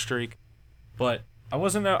my little streak. But I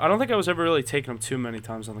don't think I was ever really taking them too many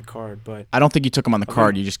times on the card. But I don't think you took them on the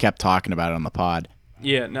card. You just kept talking about it on the pod.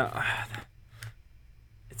 Yeah, no.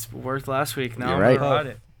 It's worth last week. Now You're I'm right. going to ride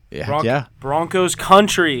it. Yeah. Broncos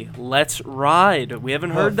country. Let's ride. We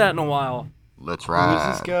haven't heard that in a while. Let's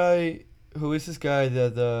ride. Who is this guy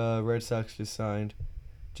that the Red Sox just signed?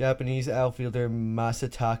 Japanese outfielder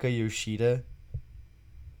Masataka Yoshida.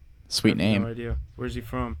 Sweet name. No idea. Where's he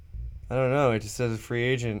from? I don't know. It just says a free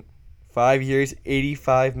agent. 5 years,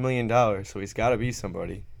 $85 million. So he's got to be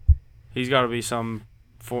somebody. He's got to be some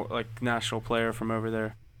national player from over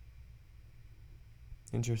there.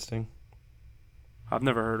 Interesting. I've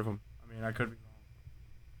never heard of him. I mean, I could be wrong.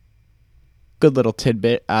 Good little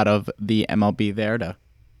tidbit out of the MLB there to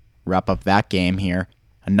wrap up that game here.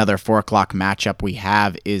 Another 4 o'clock matchup we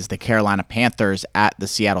have is the Carolina Panthers at the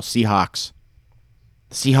Seattle Seahawks.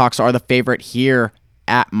 The Seahawks are the favorite here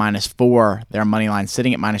at -4. Their money line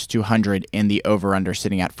sitting at -200 and the over-under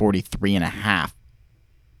sitting at 43.5.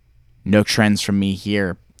 No trends from me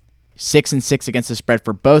here. 6-6 against the spread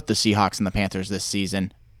for both the Seahawks and the Panthers this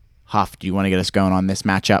season. Huff, do you want to get us going on this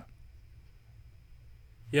matchup?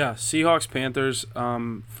 Yeah, Seahawks-Panthers.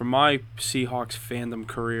 For my Seahawks fandom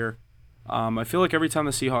career, I feel like every time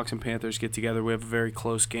the Seahawks and Panthers get together, we have a very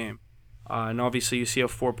close game. And obviously, you see a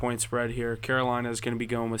 4-point spread here. Carolina is going to be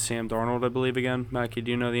going with Sam Darnold, I believe, again. Mackie,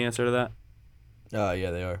 do you know the answer to that?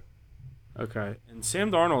 Yeah, they are. Okay. And Sam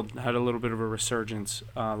Darnold had a little bit of a resurgence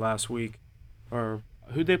last week. Or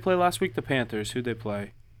who'd they play last week? The Panthers. Who'd they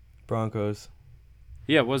play? Broncos.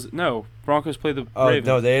 Yeah, Broncos played the Ravens.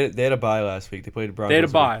 No, they had a bye last week. They played the Broncos. They had a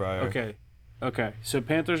bye. The week prior. Okay. So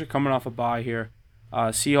Panthers are coming off a bye here.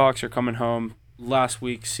 Seahawks are coming home. Last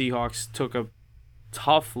week, Seahawks took a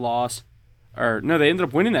tough loss. Or no, they ended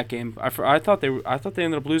up winning that game. I thought they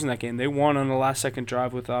ended up losing that game. They won on the last second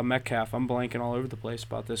drive with Metcalf. I'm blanking all over the place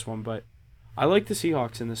about this one, but I like the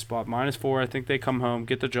Seahawks in this spot. -4. I think they come home,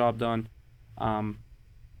 get the job done.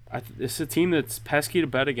 It's a team that's pesky to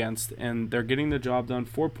bet against, and they're getting the job done.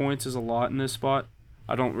 4 points is a lot in this spot.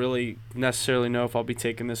 I don't really necessarily know if I'll be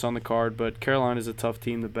taking this on the card, but Carolina's a tough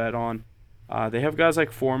team to bet on. They have guys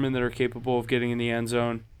like Foreman that are capable of getting in the end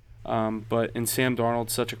zone. And Sam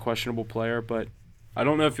Darnold's such a questionable player, but I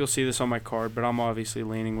don't know if you'll see this on my card, but I'm obviously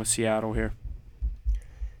leaning with Seattle here.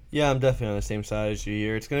 Yeah, I'm definitely on the same side as you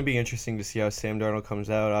here. It's going to be interesting to see how Sam Darnold comes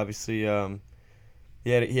out. Obviously, he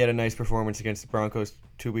had a nice performance against the Broncos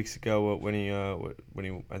 2 weeks ago when he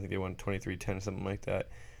I think they won 23-10 something like that.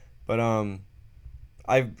 But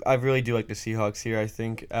I really do like the Seahawks here. I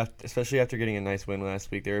think especially after getting a nice win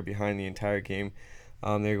last week, they were behind the entire game.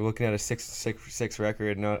 They're looking at a 6-6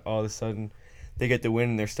 record, and all of a sudden they get the win,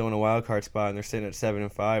 and they're still in a wild card spot, and they're sitting at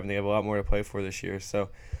 7-5, and they have a lot more to play for this year. So,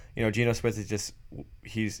 Geno Smith is just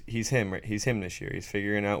he's him. Right? He's him this year. He's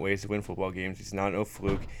figuring out ways to win football games. He's not no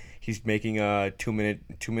fluke. He's making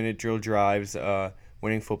 2-minute drill drives,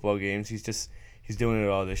 winning football games. He's doing it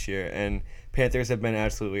all this year. And Panthers have been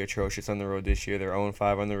absolutely atrocious on the road this year. They're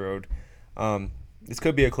 0-5 on the road. This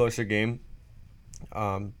could be a closer game.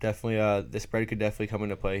 Definitely, the spread could definitely come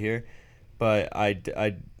into play here, but I'm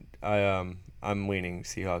leaning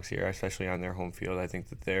Seahawks here, especially on their home field. I think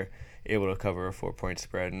that they're able to cover a 4-point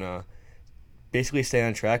spread and basically stay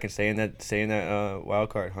on track and stay in that wild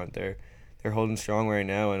card hunt. They're holding strong right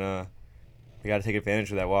now, and they got to take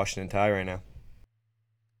advantage of that Washington tie right now.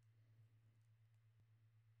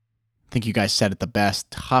 I think you guys said it the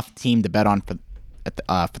best. Tough team to bet on for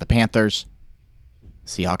the Panthers.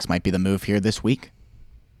 Seahawks might be the move here this week.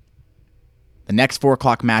 The next 4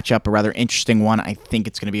 o'clock matchup, a rather interesting one. I think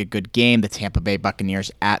it's going to be a good game. The Tampa Bay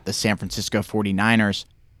Buccaneers at the San Francisco 49ers.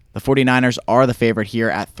 The 49ers are the favorite here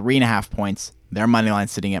at 3.5 points. Their money line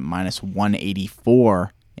sitting at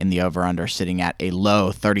 -184 in the over-under, sitting at a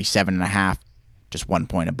low 37.5, just 1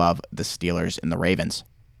 point above the Steelers and the Ravens.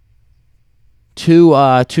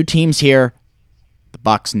 Two teams here. The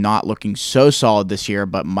Bucs not looking so solid this year,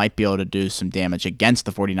 but might be able to do some damage against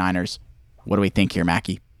the 49ers. What do we think here,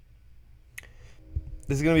 Mackie?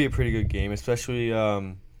 This is going to be a pretty good game, especially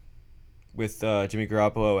with Jimmy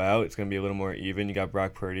Garoppolo out. It's going to be a little more even. You got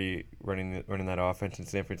Brock Purdy running that offense in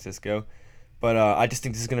San Francisco. But I just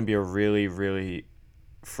think this is going to be a really, really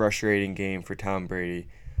frustrating game for Tom Brady.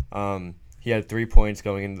 He had 3 points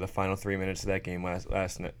going into the final 3 minutes of that game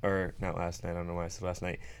last night, or not last night. I don't know why I said last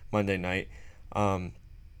night. Monday night.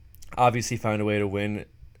 Obviously found a way to win,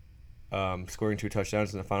 scoring 2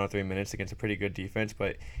 touchdowns in the final 3 minutes against a pretty good defense,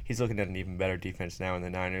 but he's looking at an even better defense now in the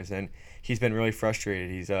Niners, and he's been really frustrated.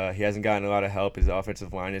 He hasn't gotten a lot of help. His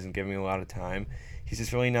offensive line isn't giving him a lot of time. He's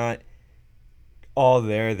just really not all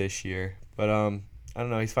there this year. But I don't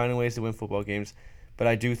know. He's finding ways to win football games, but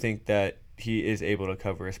I do think that he is able to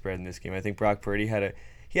cover a spread in this game. I think Brock Purdy had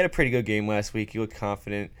a pretty good game last week. He looked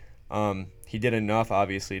confident. He did enough,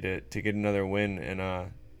 obviously, to get another win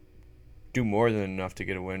and do more than enough to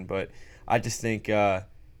get a win. But I just think the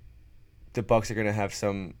Bucs are going to have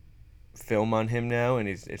some film on him now, and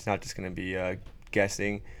it's not just going to be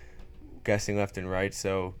guessing left and right.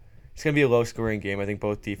 So it's going to be a low-scoring game. I think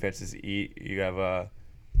both defenses eat. You have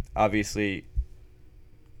obviously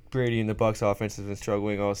Brady and the Bucs offense has been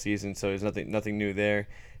struggling all season, so there's nothing new there.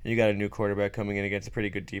 And you got a new quarterback coming in against a pretty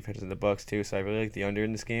good defense in the Bucs too, so I really like the under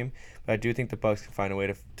in this game. But I do think the Bucs can find a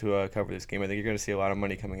way to cover this game. I think you're going to see a lot of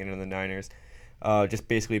money coming in on the Niners, just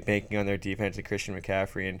basically banking on their defense and Christian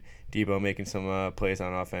McCaffrey and Debo making some plays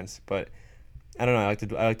on offense. But I don't know.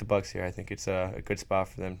 I like the Bucs here. I think it's a good spot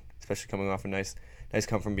for them, especially coming off a nice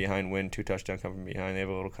come from behind win, 2 touchdown come from behind. They have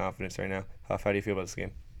a little confidence right now. How do you feel about this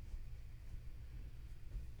game?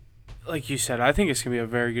 Like you said, I think it's going to be a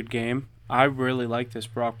very good game. I really like this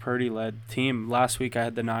Brock Purdy-led team. Last week I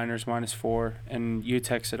had the Niners -4, and you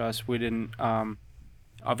texted us. We didn't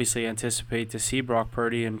obviously anticipate to see Brock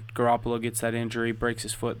Purdy, and Garoppolo gets that injury, breaks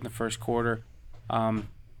his foot in the first quarter.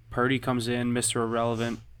 Purdy comes in, Mr.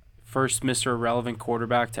 Irrelevant, first Mr. Irrelevant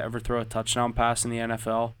quarterback to ever throw a touchdown pass in the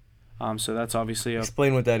NFL. So that's obviously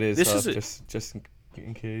Explain what that is. This is just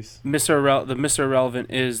in case. the Mr. Irrelevant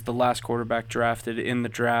is the last quarterback drafted in the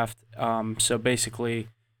draft. So basically,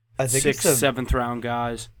 I think 6th, 7th round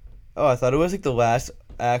guys. Oh, I thought it was like the last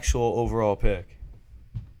actual overall pick.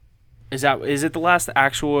 Is it the last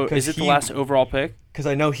actual? Is it the last overall pick? Because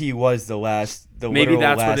I know he was Maybe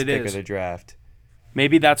that's what it pick is. of the draft.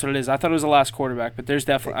 Maybe that's what it is. I thought it was the last quarterback, but there's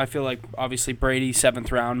definitely. I feel like obviously Brady 7th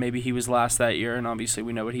round. Maybe he was last that year, and obviously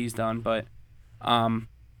we know what he's done. But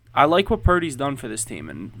I like what Purdy's done for this team,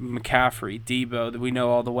 and McCaffrey, Debo. We know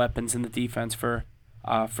all the weapons in the defense for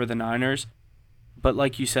the Niners. But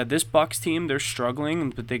like you said, this Bucs team, they're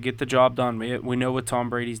struggling, but they get the job done. We know what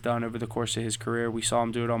Tom Brady's done over the course of his career. We saw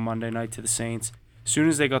him do it on Monday night to the Saints. As soon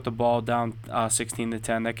as they got the ball down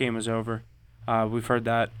 16-10, that game was over. We've heard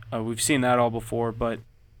that. We've seen that all before, but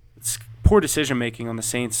it's poor decision-making on the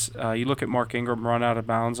Saints. You look at Mark Ingram run out of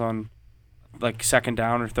bounds on like 2nd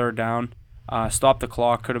down or 3rd down. Stop the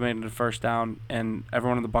clock, could have made it a 1st down, and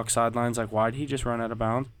everyone on the Bucs sidelines like, why did he just run out of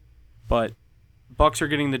bounds? But Bucs are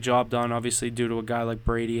getting the job done, obviously, due to a guy like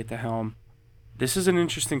Brady at the helm. This is an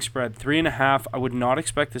interesting spread. 3.5. I would not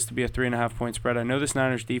expect this to be a 3.5-point spread. I know this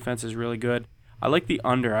Niners defense is really good. I like the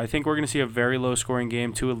under. I think we're going to see a very low-scoring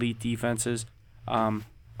game, 2 elite defenses.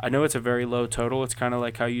 I know it's a very low total. It's kind of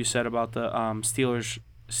like how you said about the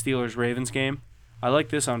Steelers-Ravens game. I like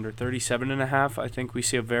this under, 37.5. I think we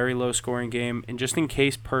see a very low-scoring game. And just in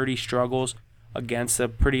case Purdy struggles against a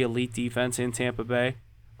pretty elite defense in Tampa Bay,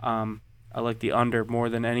 I like the under more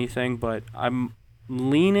than anything, but I'm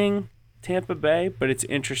leaning Tampa Bay, but it's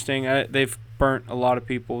interesting. They've burnt a lot of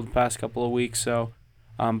people the past couple of weeks, so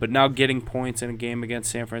but now getting points in a game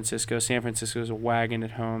against San Francisco. San Francisco is a wagon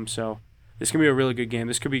at home, so this can be a really good game.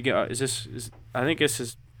 This could be I think this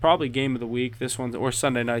is probably game of the week. This one or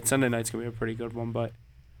Sunday night. Sunday night's gonna be a pretty good one, but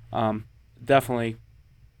definitely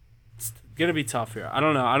it's gonna be tough here. I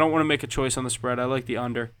don't know. I don't want to make a choice on the spread. I like the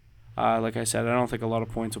under. Like I said, I don't think a lot of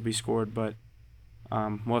points will be scored, but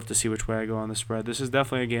we'll have to see which way I go on the spread. This is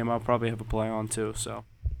definitely a game I'll probably have a play on too. So.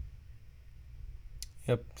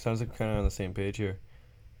 Yep, sounds like we're kind of on the same page here.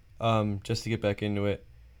 Just to get back into it,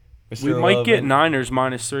 we might get Niners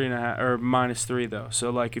 -3.5 or -3 though. So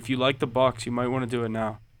like, if you like the Bucs, you might want to do it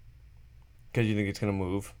now. Because you think it's gonna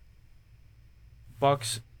move.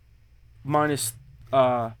 Bucs minus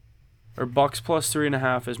or Bucs plus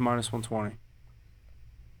 3.5 is -120.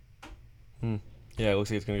 Yeah, it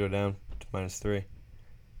looks like it's gonna go down to -3.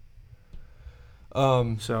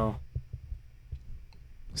 So.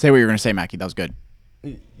 Say what you were gonna say, Mackie. That was good.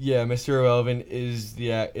 Yeah, Mr. Irrelevant is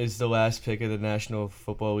the last pick of the National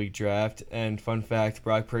Football League draft. And fun fact,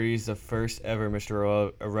 Brock Purdy is the first ever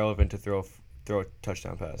Mr. Irrelevant to throw a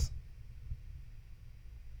touchdown pass.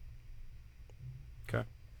 Okay,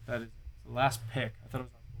 that is the last pick. I thought it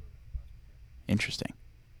was Interesting.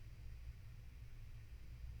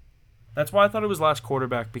 That's why I thought it was last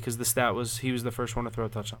quarterback, because the stat was he was the first one to throw a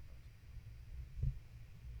touchdown.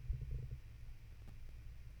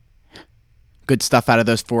 Good stuff out of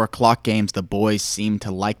those 4 o'clock games. The boys seem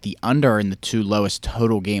to like the under in the 2 lowest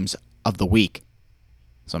total games of the week.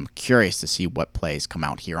 So I'm curious to see what plays come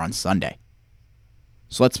out here on Sunday.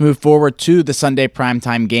 So let's move forward to the Sunday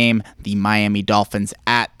primetime game, the Miami Dolphins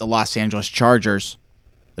at the Los Angeles Chargers.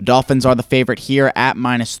 The Dolphins are the favorite here at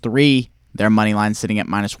 -3. Their money line sitting at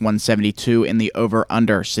 -172, and the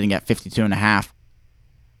over-under sitting at 52.5.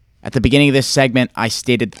 At the beginning of this segment, I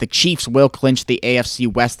stated that the Chiefs will clinch the AFC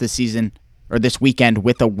West this weekend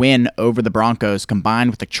with a win over the Broncos,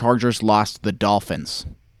 combined with the Chargers' loss to the Dolphins.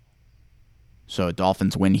 So a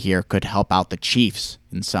Dolphins win here could help out the Chiefs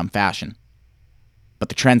in some fashion. But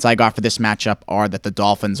the trends I got for this matchup are that the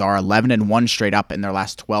Dolphins are 11-1 straight up in their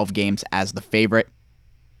last 12 games as the favorite,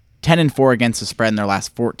 10-4 against the spread in their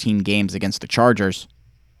last 14 games against the Chargers.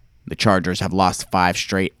 The Chargers have lost 5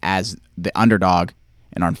 straight as the underdog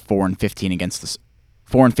and are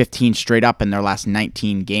 4-15 straight up in their last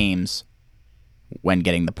 19 games when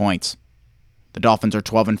getting the points. The Dolphins are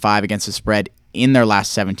 12-5 against the spread in their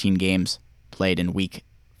last 17 games played in Week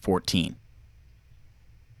 14.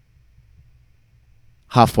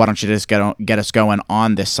 Huff, why don't you just get us going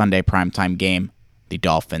on this Sunday primetime game, the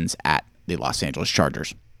Dolphins at the Los Angeles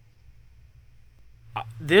Chargers?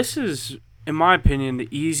 This is, in my opinion, the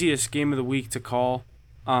easiest game of the week to call.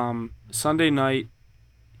 Sunday night,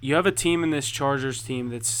 you have a team in this Chargers team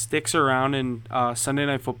that sticks around in Sunday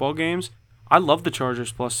night football games. I love the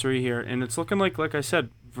Chargers +3 here, and it's looking like I said,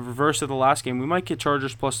 reverse of the last game. We might get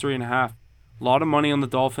Chargers +3.5. A lot of money on the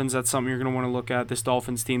Dolphins. That's something you're going to want to look at. This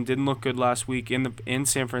Dolphins team didn't look good last week in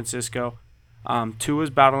San Francisco. Tua's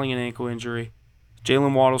battling an ankle injury.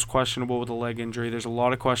 Jalen Waddle's questionable with a leg injury. There's a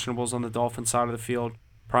lot of questionables on the Dolphins side of the field.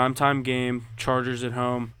 Primetime game, Chargers at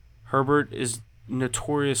home. Herbert is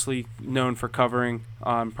notoriously known for covering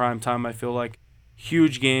on primetime, I feel like.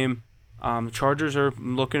 Huge game. The Chargers are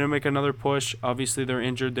looking to make another push. Obviously, they're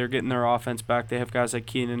injured. They're getting their offense back. They have guys like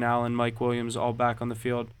Keenan Allen, Mike Williams, all back on the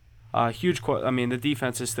field. The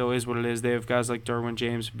defense still is what it is. They have guys like Derwin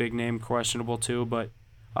James, big name, questionable too. But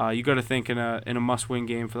you got to think in a must-win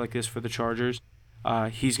game like this for the Chargers,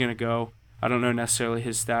 he's going to go. I don't know necessarily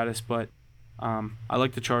his status, but I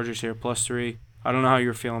like the Chargers here, +3. I don't know how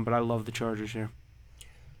you're feeling, but I love the Chargers here.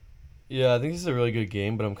 Yeah, I think this is a really good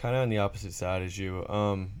game, but I'm kind of on the opposite side as you.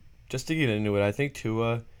 Just to get into it, I think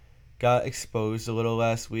Tua got exposed a little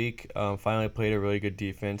last week. Finally played a really good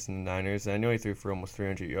defense in the Niners. And I know he threw for almost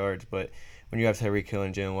 300 yards, but when you have Tyreek Hill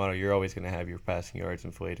and Jalen Waddle, you're always going to have your passing yards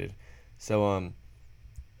inflated. So,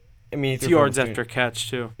 I mean, it's yards after catch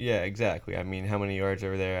too. Yeah, exactly. I mean, how many yards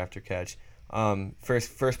are there after catch?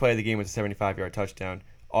 First play of the game was a 75-yard touchdown,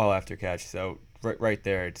 all after catch. So right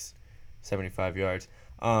there, it's 75 yards.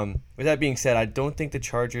 With that being said, I don't think the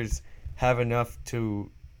Chargers have enough to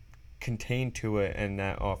contain Tua in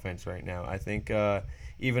that offense right now. I think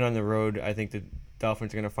even on the road, I think the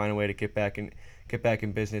Dolphins are going to find a way to get back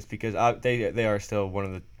in business because they are still one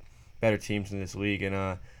of the better teams in this league, and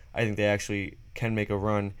I think they actually can make a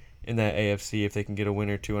run in that AFC if they can get a win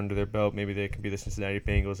or two under their belt. Maybe they can be the Cincinnati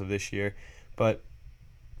Bengals of this year, but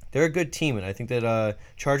they're a good team, and I think that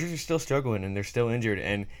Chargers are still struggling, and they're still injured.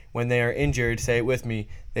 And when they are injured, say it with me,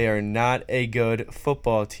 they are not a good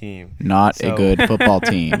football team. Not a good football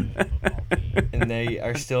team. And they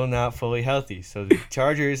are still not fully healthy. So the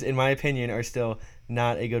Chargers, in my opinion, are still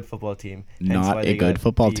not a good football team. Not a good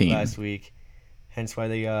football team. Last week. Hence why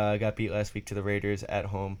they got beat last week to the Raiders at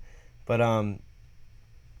home. But,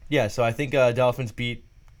 yeah, so I think Dolphins beat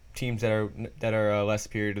teams that are less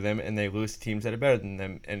superior to them, and they lose to teams that are better than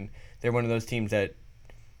them, and they're one of those teams that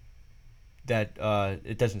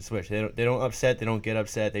it doesn't switch. They don't upset. They don't get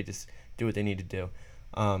upset. They just do what they need to do.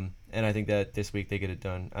 And I think that this week they get it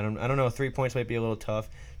done. I don't know. 3 points might be a little tough.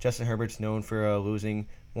 Justin Herbert's known for losing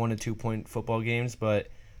 1 to 2 point football games, but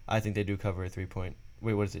I think they do cover a 3 point.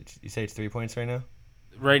 Wait, what is it? You say it's 3 points right now?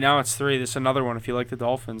 Right now it's 3. This is another one. If you like the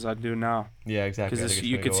Dolphins, I'd do it now. Yeah, exactly. Because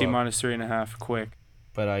you could see -3.5 quick.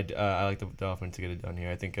 But I like the Dolphins to get it done here.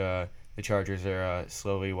 I think the Chargers are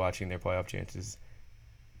slowly watching their playoff chances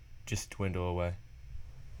just dwindle away.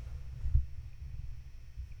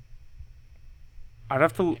 I'd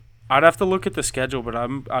have to look at the schedule, but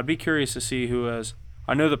I'd be curious to see who has.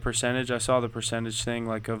 I know the percentage. I saw the percentage thing,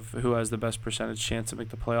 like of who has the best percentage chance to make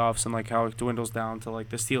the playoffs, and like how it dwindles down to like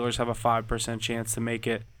the Steelers have a 5% chance to make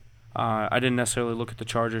it. I didn't necessarily look at the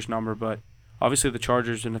Chargers number, but obviously the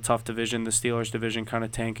Chargers in a tough division. The Steelers division kind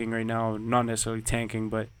of tanking right now. Not necessarily tanking,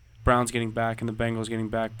 but Browns getting back and the Bengals getting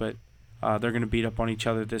back, but they're going to beat up on each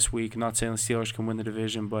other this week. I'm not saying the Steelers can win the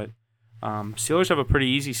division, but Steelers have a pretty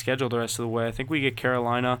easy schedule the rest of the way. I think we get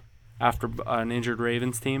Carolina after an injured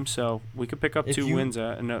Ravens team, so we could pick up two wins.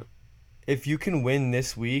 If you can win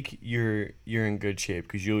this week, you're in good shape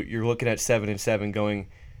because you're looking at 7-7 going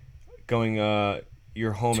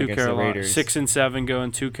you're home against Carolina. The Raiders. 6-7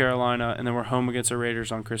 going to Carolina, and then we're home against the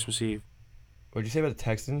Raiders on Christmas Eve. What did you say about the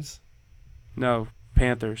Texans? No,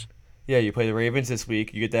 Panthers. Yeah, you play the Ravens this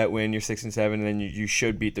week. You get that win. You're 6-7, and then you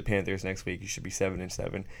should beat the Panthers next week. You should be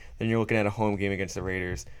 7-7. Then you're looking at a home game against the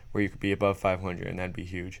Raiders where you could be above 500, and that'd be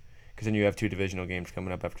huge. Because then you have 2 divisional games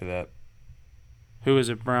coming up after that. Who is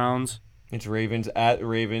it? Browns. It's Ravens at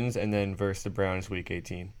Ravens, and then versus the Browns week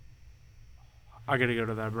 18. I gotta go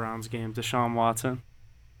to that Browns game. Deshaun Watson.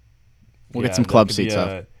 We'll get some club seats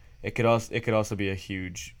up. It could also be a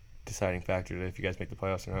huge deciding factor to if you guys make the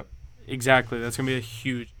playoffs or not. Exactly, that's gonna be a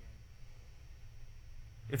huge.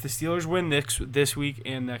 If the Steelers win this week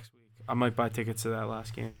and next week, I might buy tickets to that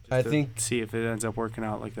last game. See if it ends up working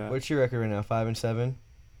out like that. What's your record right now? 5-7.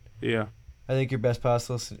 Yeah. I think your best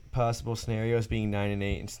possible scenario is being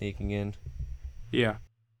 9-8 and sneaking in. Yeah.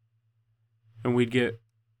 And we'd get.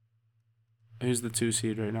 Who's the 2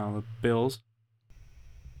 seed right now? The Bills?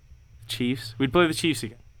 Chiefs? We'd play the Chiefs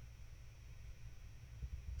again.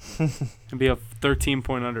 And be a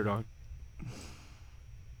 13-point underdog.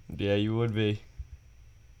 Yeah, you would be.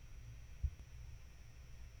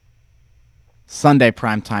 Sunday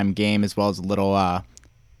primetime game as well as a little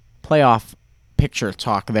playoff picture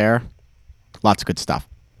talk there. Lots of good stuff.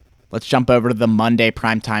 Let's jump over to the Monday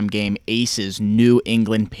primetime game. Aces, New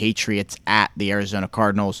England Patriots at the Arizona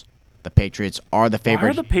Cardinals. The Patriots are the favorite.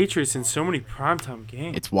 Why are the Patriots in so many primetime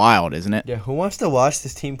games? It's wild, isn't it? Yeah, who wants to watch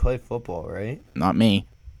this team play football, right? Not me.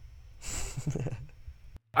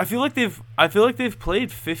 I feel like they've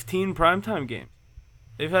played 15 primetime games.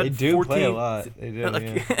 They've had They do 14, play a lot. They do.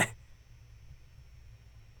 Yeah.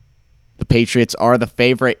 The Patriots are the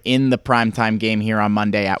favorite in the primetime game here on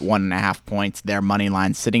Monday at 1.5 points. Their money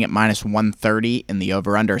line sitting at minus 130 and the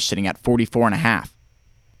over-under sitting at 44.5.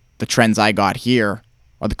 The trends I got here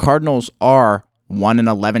are the Cardinals are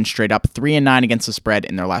 1-11 straight up, 3-9 against the spread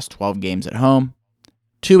in their last 12 games at home,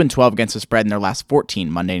 2-12 against the spread in their last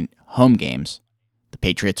 14 Monday home games. The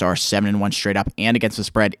Patriots are 7-1 straight up and against the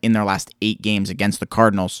spread in their last 8 games against the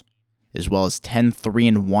Cardinals, as well as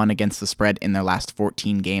 10-3-1 against the spread in their last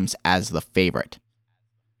 14 games as the favorite.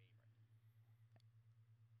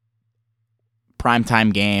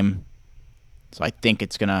 Primetime game, so I think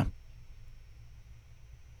it's going to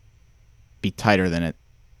be tighter than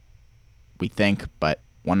we think, but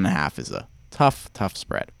 1.5 is a tough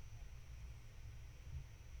spread.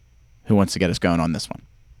 Who wants to get us going on this one?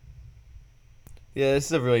 Yeah, this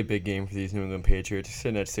is a really big game for these New England Patriots.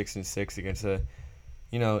 Sitting at 6-6 against a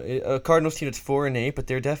Cardinals team that's 4-8, but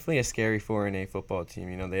they're definitely a scary 4-8 football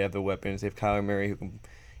team. They have the weapons. They have Kyler Murray, who can,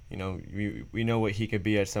 we know what he could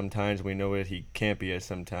be at sometimes. We know what he can't be at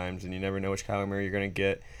sometimes, and you never know which Kyler Murray you're gonna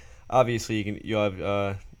get. Obviously, you'll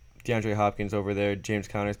have DeAndre Hopkins over there. James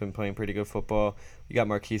Conner's been playing pretty good football. You got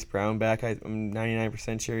Marquise Brown back. I'm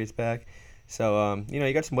 99% sure he's back. So,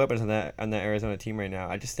 you got some weapons on that Arizona team right now.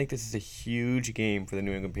 I just think this is a huge game for the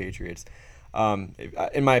New England Patriots.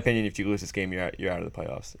 In my opinion, if you lose this game, you're out of the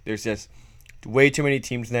playoffs. There's just way too many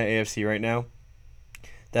teams in that AFC right now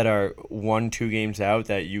that are 1-2 games out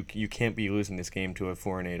that you can't be losing this game to a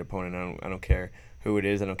 4-8 opponent. I don't care who it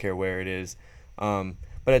is. I don't care where it is.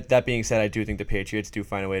 But that being said, I do think the Patriots do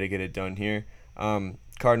find a way to get it done here.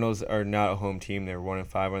 Cardinals are not a home team. They're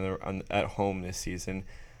 1-5 at home this season.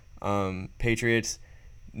 Patriots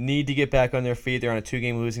need to get back on their feet. They're on a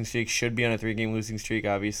 2-game losing streak. Should be on a 3-game losing streak,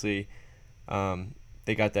 obviously.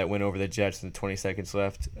 They got that win over the Jets with 20 seconds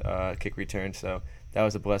left, kick return. So that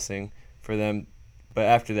was a blessing for them. But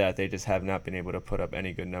after that, they just have not been able to put up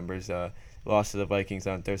any good numbers. Lost to the Vikings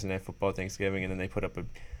on Thursday Night Football Thanksgiving, and then they put up a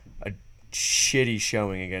shitty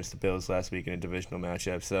showing against the Bills last week in a divisional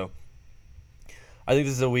matchup. So I think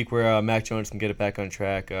this is a week where Mac Jones can get it back on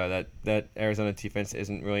track. That Arizona defense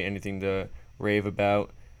isn't really anything to rave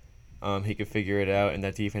about. He could figure it out, and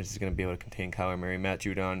that defense is going to be able to contain Kyler Murray. Matt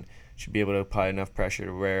Judon should be able to apply enough pressure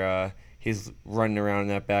to where he's running around in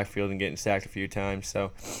that backfield and getting sacked a few times.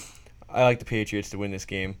 So I like the Patriots to win this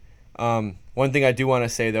game. One thing I do want to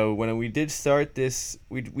say, though, when we did start this,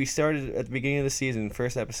 we started at the beginning of the season,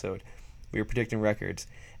 first episode. We were predicting records,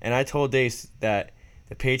 and I told Dace that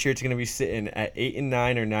the Patriots are going to be sitting at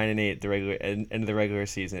 8-9 or 9-8 at the end of the regular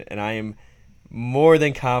season, and I am more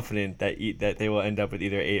than confident that they will end up with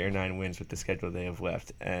either 8 or 9 wins with the schedule they have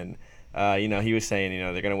left. And he was saying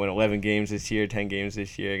they're going to win 11 games this year, 10 games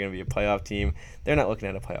this year. They're going to be a playoff team. They're not looking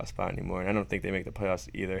at a playoff spot anymore, and I don't think they make the playoffs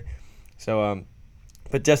either. So,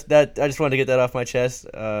 but just that, I just wanted to get that off my chest.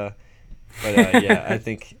 Yeah, I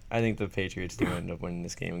think the Patriots do end up winning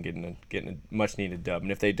this game and getting a much needed dub.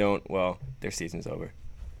 And if they don't, well, their season's over.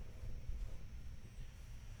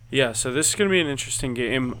 Yeah, so this is going to be an interesting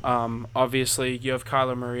game. Obviously, you have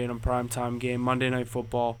Kyler Murray in a primetime game, Monday Night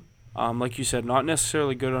Football. Like you said, not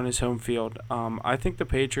necessarily good on his home field. I think the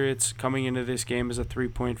Patriots coming into this game as a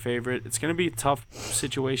 3-point favorite. It's going to be a tough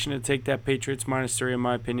situation to take that Patriots -3, in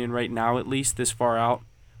my opinion, right now at least, this far out.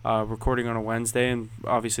 Recording on a Wednesday, and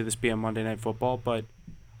obviously this being Monday Night Football. But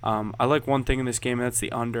I like one thing in this game, and that's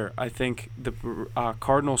the under. I think the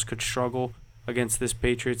Cardinals could struggle against this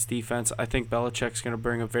Patriots defense. I think Belichick's going to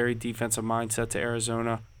bring a very defensive mindset to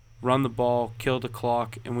Arizona, run the ball, kill the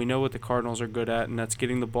clock, and we know what the Cardinals are good at, and that's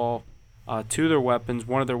getting the ball to their weapons.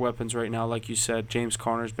 One of their weapons right now, like you said, James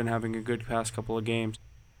Conner's been having a good past couple of games.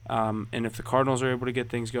 And if the Cardinals are able to get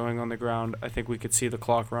things going on the ground, I think we could see the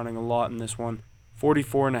clock running a lot in this one.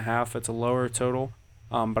 44.5, it's a lower total,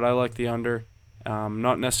 but I like the under.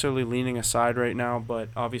 Not necessarily leaning aside right now, but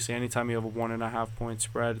obviously anytime you have a 1.5 point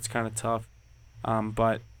spread, it's kind of tough.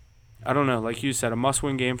 But I don't know, like you said, a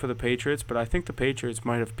must-win game for the Patriots, but I think the Patriots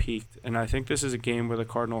might have peaked, and I think this is a game where the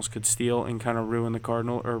Cardinals could steal and kind of ruin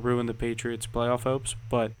the Patriots' playoff hopes.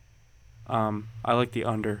 But I like the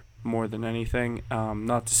under more than anything.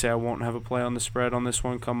 Not to say I won't have a play on the spread on this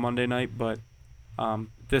one come Monday night, but at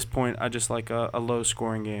this point, I just like a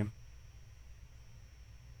low-scoring game.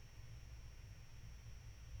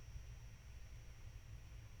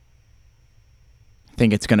 I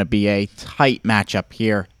think it's going to be a tight matchup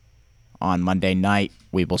here on Monday night.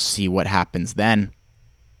 We will see what happens then.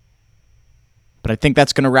 But I think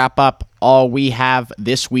that's going to wrap up all we have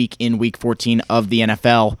this week in Week 14 of the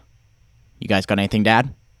NFL. You guys got anything to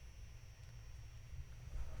add?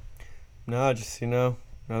 No, just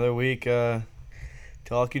another week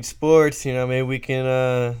talking sports. Maybe we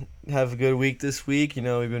can have a good week this week. We've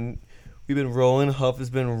been rolling. Huff has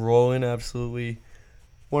been rolling. Absolutely,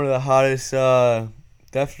 one of the hottest,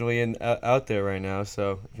 definitely out there right now.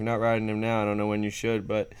 So if you're not riding him now, I don't know when you should.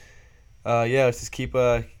 But let's just keep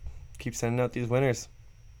sending out these winners.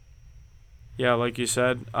 Yeah, like you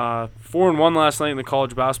said, 4-1 last night in the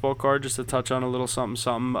college basketball card. Just to touch on a little something.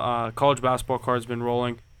 College basketball card's been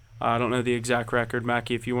rolling. I don't know the exact record,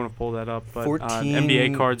 Mackie, if you want to pull that up. But 14,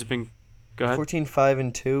 NBA card's been. Go ahead.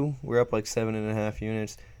 14-5-2. We're up like 7.5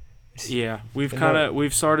 units. Yeah,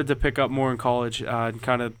 we've started to pick up more in college. And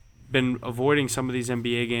kind of been avoiding some of these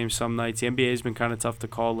NBA games some nights. The NBA has been kind of tough to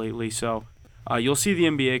call lately, so you'll see the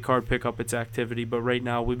NBA card pick up its activity. But right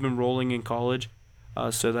now, we've been rolling in college.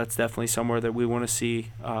 So that's definitely somewhere that we want to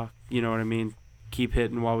see, you know what I mean, keep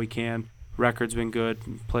hitting while we can. Record's been good.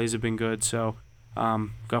 Plays have been good. So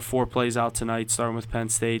got 4 plays out tonight, starting with Penn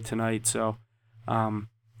State tonight. So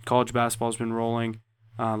college basketball's been rolling.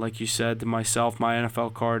 Like you said, to myself, my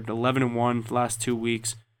NFL card, 11-1 last 2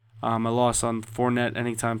 weeks. I lost on Fournette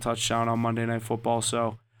anytime touchdown on Monday Night Football.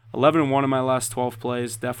 So 11-1 in my last 12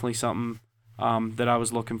 plays. Definitely something that I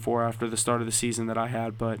was looking for after the start of the season that I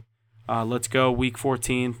had. But let's go, Week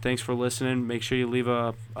 14. Thanks for listening. Make sure you leave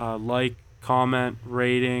a like, comment,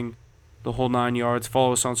 rating, the whole 9 yards.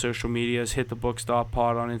 Follow us on social medias. Hit the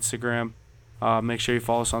books.pod on Instagram. Make sure you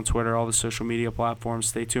follow us on Twitter, all the social media platforms.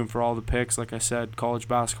 Stay tuned for all the picks. Like I said, college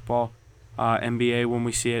basketball, NBA when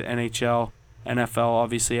we see it, NHL, NFL,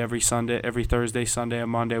 obviously every Thursday, Sunday,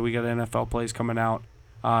 and Monday. We got NFL plays coming out.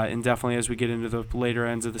 And definitely as we get into the later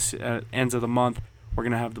ends of the month, we're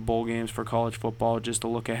going to have the bowl games for college football, just to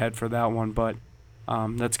look ahead for that one. But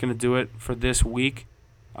that's going to do it for this week.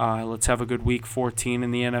 Let's have a good Week 14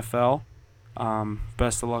 in the NFL.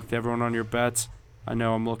 Best of luck to everyone on your bets. I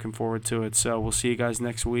know I'm looking forward to it. So we'll see you guys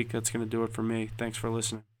next week. That's going to do it for me. Thanks for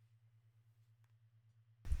listening.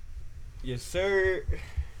 Yes, sir.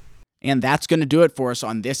 And that's going to do it for us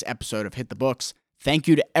on this episode of Hit the Books. Thank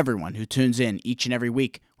you to everyone who tunes in each and every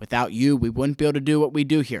week. Without you, we wouldn't be able to do what we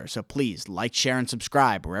do here. So please like, share, and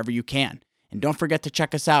subscribe wherever you can. And don't forget to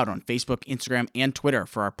check us out on Facebook, Instagram, and Twitter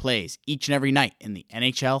for our plays each and every night in the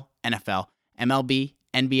NHL, NFL, MLB,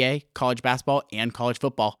 NBA, college basketball, and college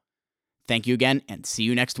football. Thank you again, and see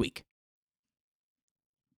you next week.